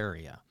in the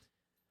area.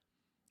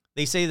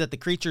 They say that the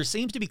creature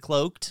seems to be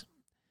cloaked,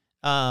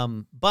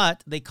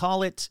 but they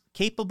call it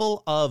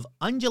capable of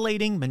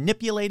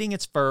manipulating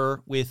its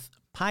fur with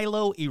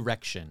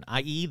piloerection,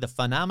 i.e. the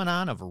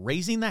phenomenon of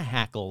raising the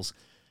hackles,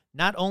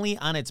 not only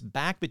on its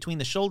back between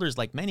the shoulders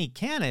like many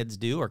canids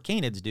do,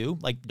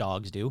 like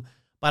dogs do,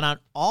 but on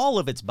all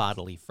of its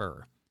bodily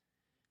fur.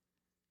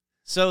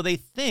 So they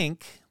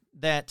think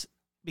that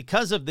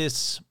because of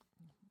this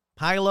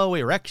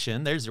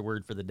piloerection, there's your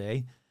word for the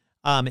day,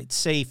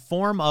 it's a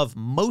form of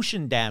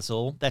motion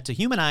dazzle that to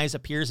human eyes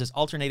appears as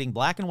alternating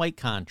black and white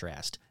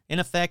contrast. In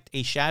effect,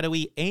 a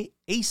shadowy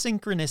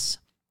asynchronous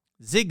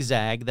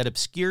zigzag that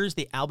obscures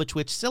the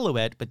Albatwitch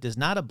silhouette but does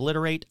not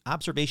obliterate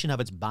observation of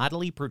its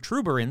bodily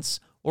protuberance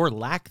or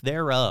lack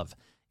thereof.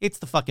 It's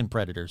the fucking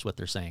predators, what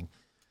they're saying.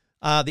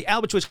 The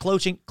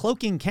Albatwitch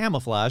cloaking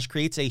camouflage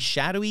creates a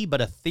shadowy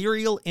but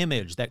ethereal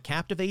image that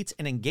captivates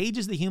and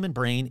engages the human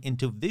brain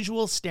into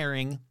visual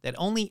staring that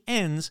only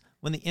ends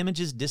when the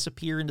images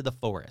disappear into the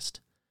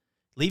forest,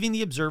 leaving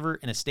the observer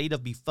in a state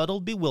of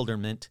befuddled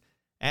bewilderment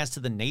as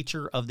to the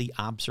nature of the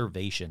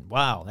observation.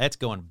 Wow, that's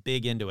going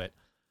big into it.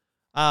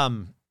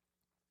 Let's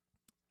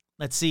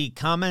see.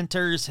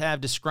 Commenters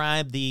have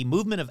described the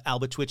movement of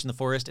Albatwitch in the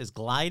forest as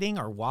gliding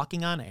or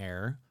walking on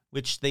air,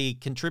 which they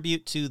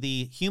contribute to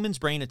the human's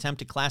brain attempt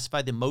to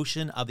classify the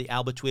motion of the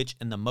Albatwitch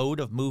and the mode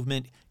of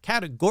movement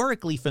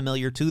categorically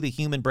familiar to the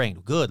human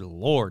brain. Good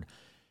Lord.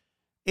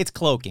 It's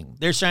cloaking.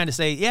 They're trying to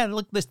say, yeah,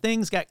 look, this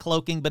thing's got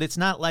cloaking, but it's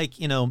not like,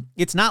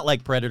 it's not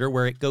like Predator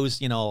where it goes,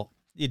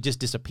 it just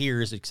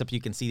disappears except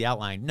you can see the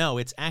outline. No,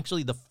 it's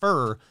actually the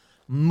fur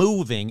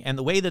moving, and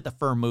the way that the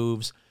fur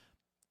moves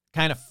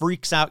kind of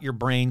freaks out your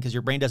brain because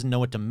your brain doesn't know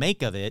what to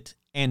make of it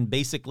and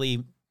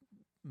basically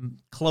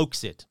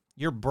cloaks it.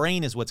 Your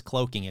brain is what's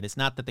cloaking it. It's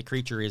not that the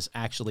creature is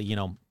actually,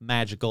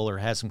 magical or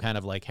has some kind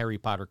of like Harry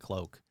Potter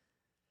cloak.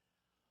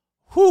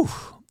 Whew,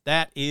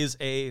 that is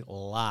a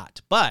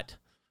lot. But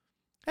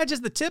that's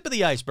just the tip of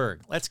the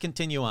iceberg. Let's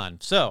continue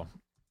on. So,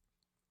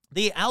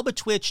 The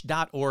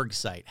albatwitch.org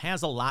site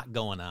has a lot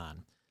going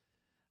on.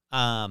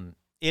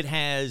 It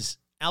has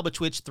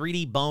Albatwitch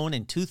 3D bone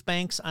and tooth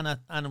banks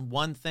on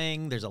one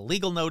thing. There's a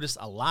legal notice,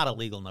 a lot of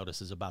legal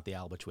notices about the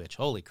Albatwitch.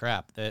 Holy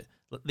crap. The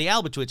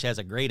Albatwitch has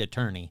a great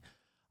attorney.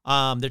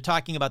 They're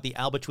talking about the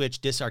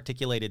Albatwitch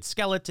disarticulated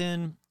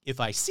skeleton. If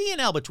I see an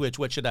Albatwitch,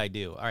 what should I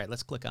do? All right,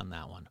 let's click on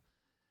that one.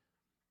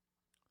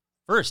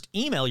 First,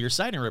 email your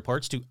sighting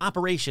reports to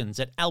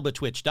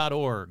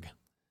operations@albatwitch.org.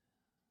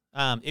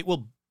 It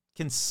will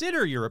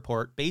consider your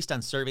report based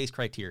on survey's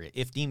criteria.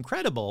 If deemed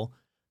credible,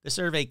 the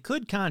survey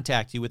could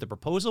contact you with a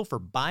proposal for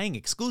buying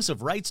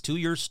exclusive rights to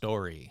your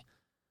story.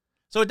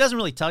 So it doesn't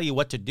really tell you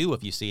what to do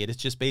if you see it.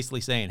 It's just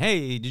basically saying,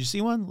 hey, did you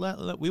see one?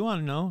 We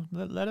want to know.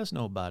 Let us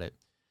know about it.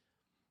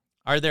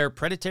 Are there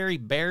predatory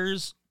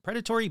bears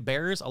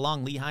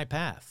along Lehigh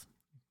Path?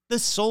 The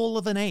soul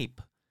of an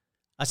ape.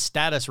 A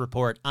status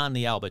report on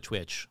the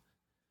Albatwitch.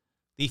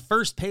 The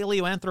first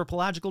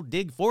paleoanthropological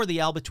dig for the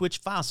Albatwitch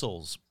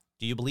fossils.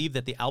 Do you believe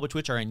that the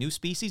Albatwitch are a new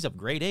species of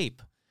great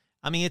ape?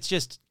 I mean, it's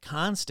just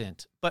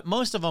constant. But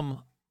most of them,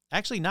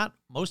 actually not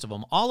most of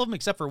them, all of them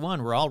except for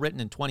one were all written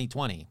in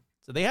 2020.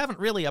 So they haven't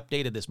really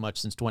updated this much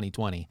since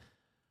 2020.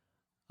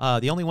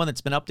 The only one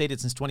that's been updated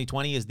since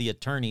 2020 is the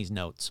attorney's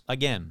notes.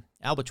 Again,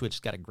 Albatwitch's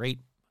got a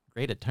great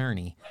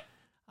attorney.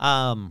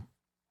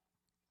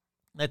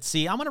 Let's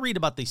see. I'm going to read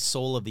about the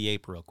soul of the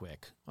ape real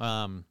quick.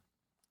 So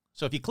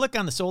if you click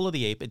on the soul of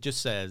the ape, it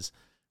just says,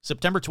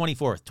 September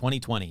 24th,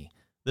 2020,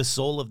 the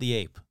soul of the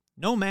ape.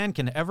 No man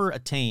can ever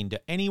attain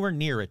to anywhere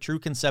near a true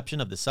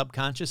conception of the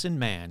subconscious in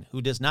man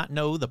who does not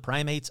know the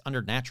primates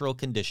under natural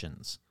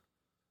conditions.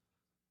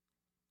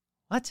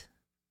 What?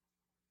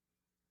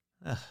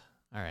 Ugh.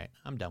 All right,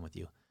 I'm done with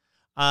you.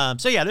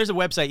 So yeah, there's a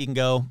website you can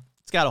go.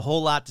 It's got a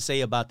whole lot to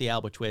say about the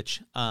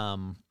Albatwitch.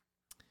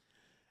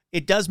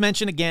 It does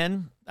mention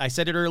again, I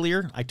said it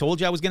earlier, I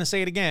told you I was going to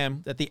say it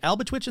again, that the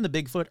Albatwitch and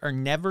the Bigfoot are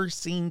never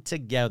seen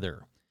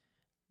together.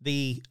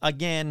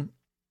 Again,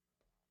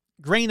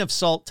 grain of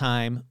salt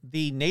time,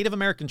 the Native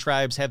American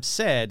tribes have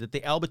said that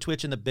the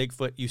Albatwitch and the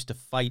Bigfoot used to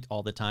fight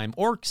all the time,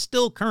 or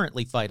still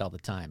currently fight all the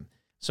time.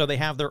 So they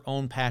have their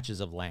own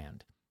patches of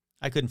land.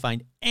 I couldn't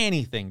find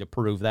anything to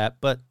prove that,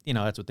 but,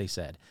 that's what they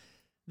said.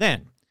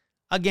 Then,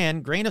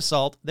 again, grain of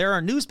salt, there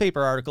are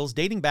newspaper articles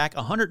dating back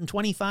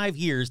 125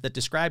 years that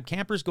describe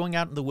campers going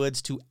out in the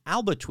woods to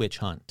Albatwitch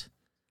hunt.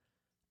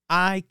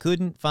 I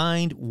couldn't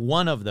find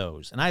one of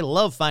those, and I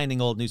love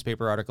finding old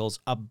newspaper articles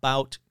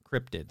about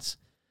cryptids.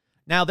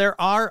 Now, there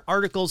are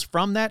articles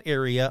from that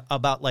area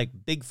about, like,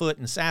 Bigfoot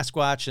and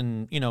Sasquatch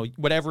and,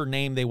 whatever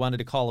name they wanted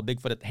to call a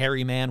Bigfoot, a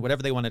hairy man,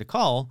 whatever they wanted to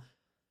call.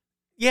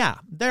 Yeah,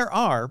 there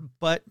are,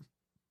 but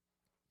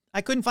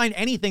I couldn't find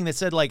anything that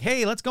said, like,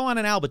 hey, let's go on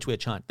an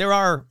Albatwitch hunt. There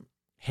are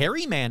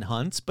hairy man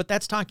hunts, but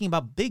that's talking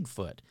about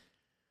Bigfoot.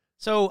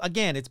 So,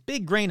 again, it's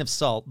big grain of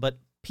salt, but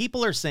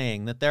people are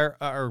saying that there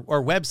are,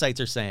 or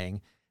websites are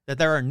saying, that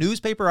there are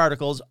newspaper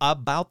articles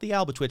about the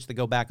Albatwitch that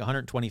go back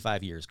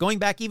 125 years. Going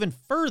back even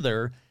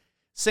further,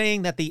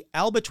 saying that the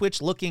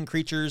Albatwitch-looking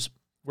creatures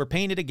were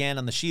painted again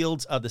on the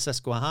shields of the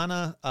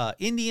Susquehanna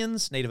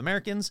Indians, Native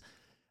Americans,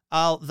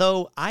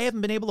 though I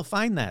haven't been able to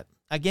find that.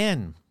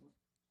 Again,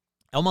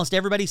 almost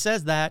everybody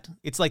says that.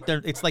 It's like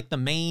the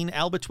main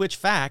Albatwitch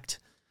fact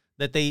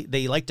that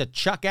they like to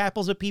chuck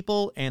apples at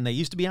people, and they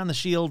used to be on the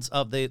shields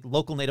of the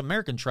local Native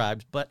American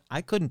tribes, but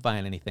I couldn't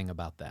find anything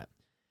about that.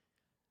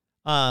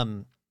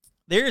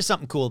 There is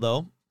something cool,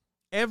 though.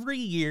 Every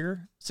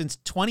year since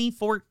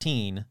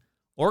 2014,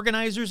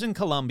 organizers in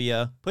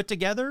Colombia put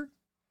together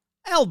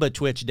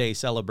Albatwitch Day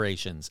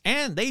celebrations,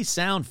 and they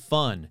sound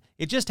fun.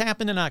 It just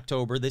happened in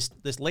October,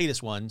 this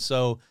latest one,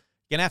 so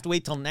you're going to have to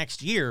wait till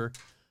next year,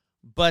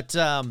 but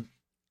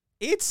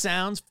it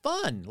sounds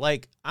fun.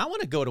 Like, I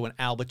want to go to an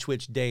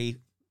Albatwitch Day.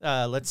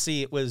 Let's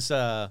see, it was,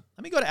 let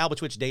me go to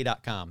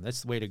albatwitchday.com.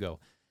 That's the way to go.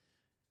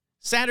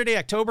 Saturday,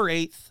 October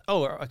 8th.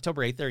 Oh,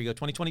 October 8th, there you go,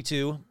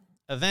 2022.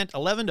 Event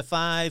 11 to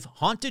 5,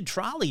 Haunted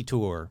Trolley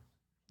Tour.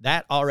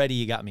 That already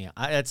you got me.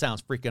 That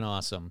sounds freaking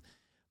awesome.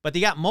 But they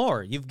got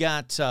more. You've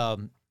got,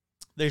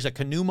 there's a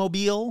canoe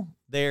mobile.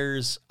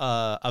 There's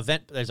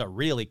there's a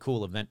really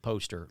cool event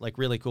poster, like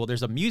really cool.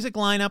 There's a music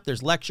lineup.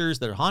 There's lectures.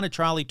 There's a haunted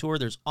trolley tour.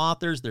 There's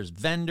authors. There's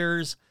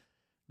vendors.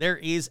 There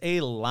is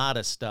a lot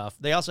of stuff.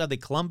 They also have the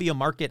Columbia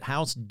Market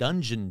House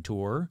Dungeon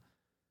Tour.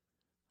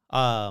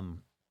 I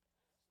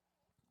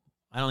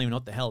don't even know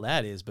what the hell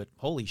that is, but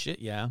holy shit,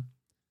 yeah.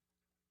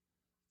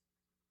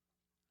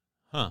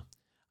 Huh.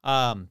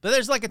 But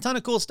there's like a ton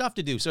of cool stuff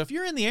to do. So if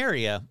you're in the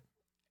area,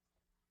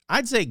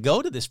 I'd say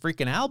go to this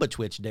freaking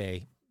Albatwitch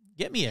Day.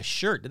 Get me a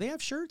shirt. Do they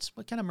have shirts?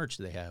 What kind of merch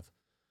do they have?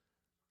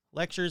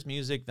 Lectures,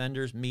 music,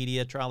 vendors,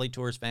 media, trolley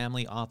tours,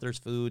 family, authors,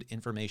 food,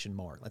 information,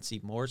 more. Let's see,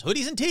 more's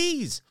hoodies and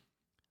tees.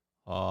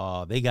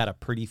 Oh, they got a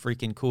pretty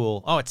freaking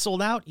cool. Oh, it's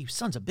sold out? You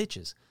sons of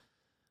bitches.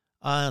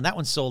 That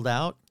one's sold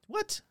out.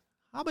 What?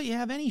 How about you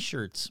have any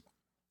shirts?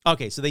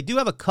 Okay, so they do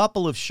have a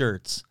couple of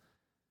shirts.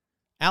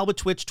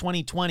 Albatwitch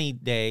 2020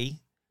 Day.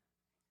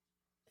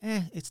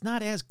 it's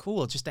not as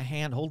cool. It's just a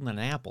hand holding an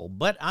apple.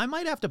 But I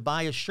might have to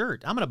buy a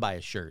shirt. I'm going to buy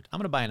a shirt. I'm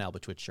going to buy an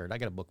Albatwitch shirt. I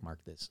got to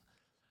bookmark this.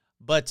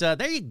 But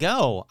there you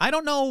go. I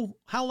don't know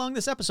how long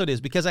this episode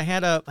is because I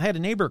had a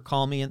neighbor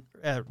call me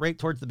right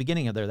towards the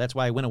beginning of there. That's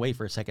why I went away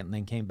for a second and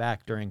then came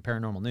back during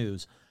Paranormal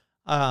News.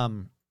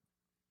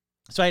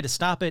 So I had to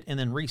stop it and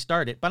then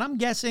restart it. But I'm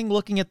guessing,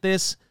 looking at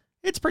this,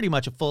 it's pretty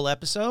much a full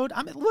episode.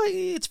 I mean,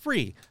 it's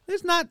free.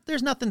 There's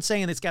nothing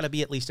saying it's got to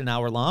be at least an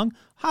hour long.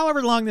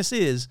 However long this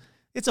is,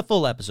 it's a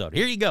full episode.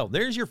 Here you go.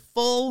 There's your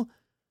full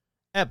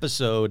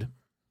episode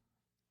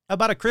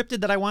about a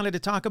cryptid that I wanted to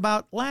talk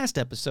about last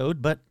episode,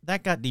 but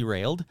that got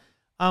derailed.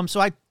 So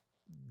I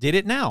did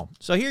it now.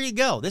 So here you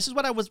go. This is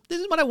what I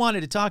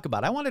wanted to talk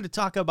about. I wanted to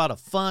talk about a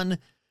fun,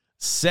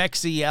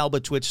 sexy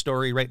Albatwitch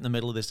story right in the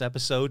middle of this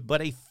episode,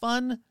 but a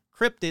fun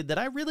cryptid that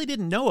I really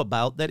didn't know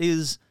about that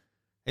has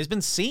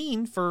been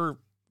seen for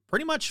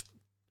pretty much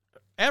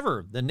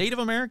ever. The Native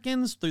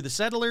Americans, through the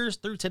settlers,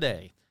 through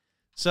today.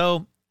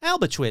 So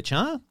Albatwitch,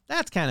 huh?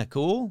 That's kind of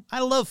cool.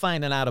 I love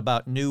finding out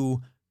about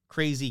new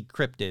crazy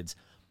cryptids.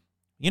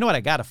 You know what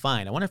I got to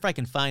find? I wonder if I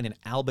can find an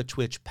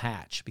Albatwitch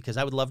patch because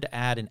I would love to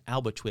add an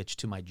Albatwitch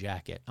to my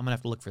jacket. I'm going to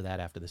have to look for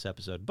that after this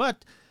episode.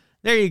 But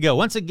there you go.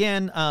 Once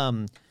again,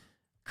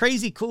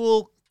 crazy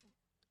cool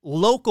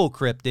local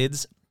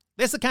cryptids.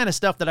 That's the kind of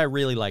stuff that I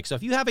really like. So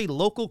if you have a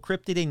local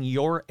cryptid in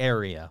your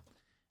area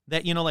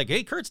that, like,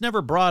 hey, Kurt's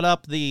never brought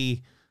up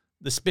the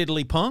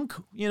Spiddly Punk.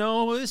 The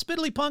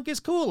Spiddly Punk is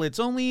cool. It's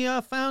only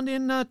found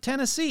in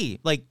Tennessee.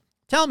 Like,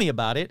 tell me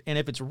about it. And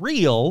if it's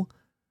real,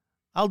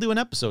 I'll do an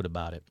episode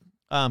about it.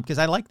 Because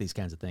I like these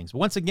kinds of things. But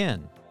once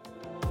again,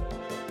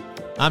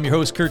 I'm your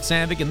host, Kurt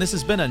Sandvik, and this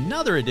has been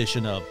another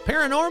edition of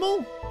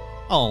Paranormal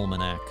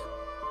Almanac.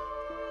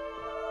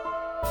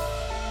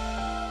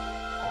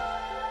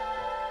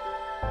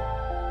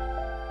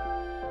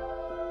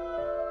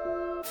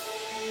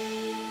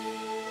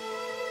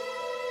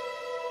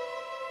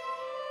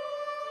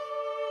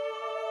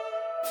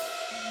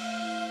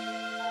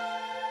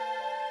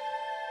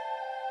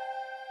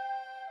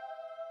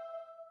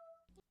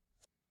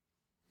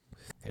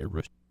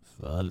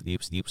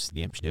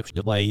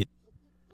 Light.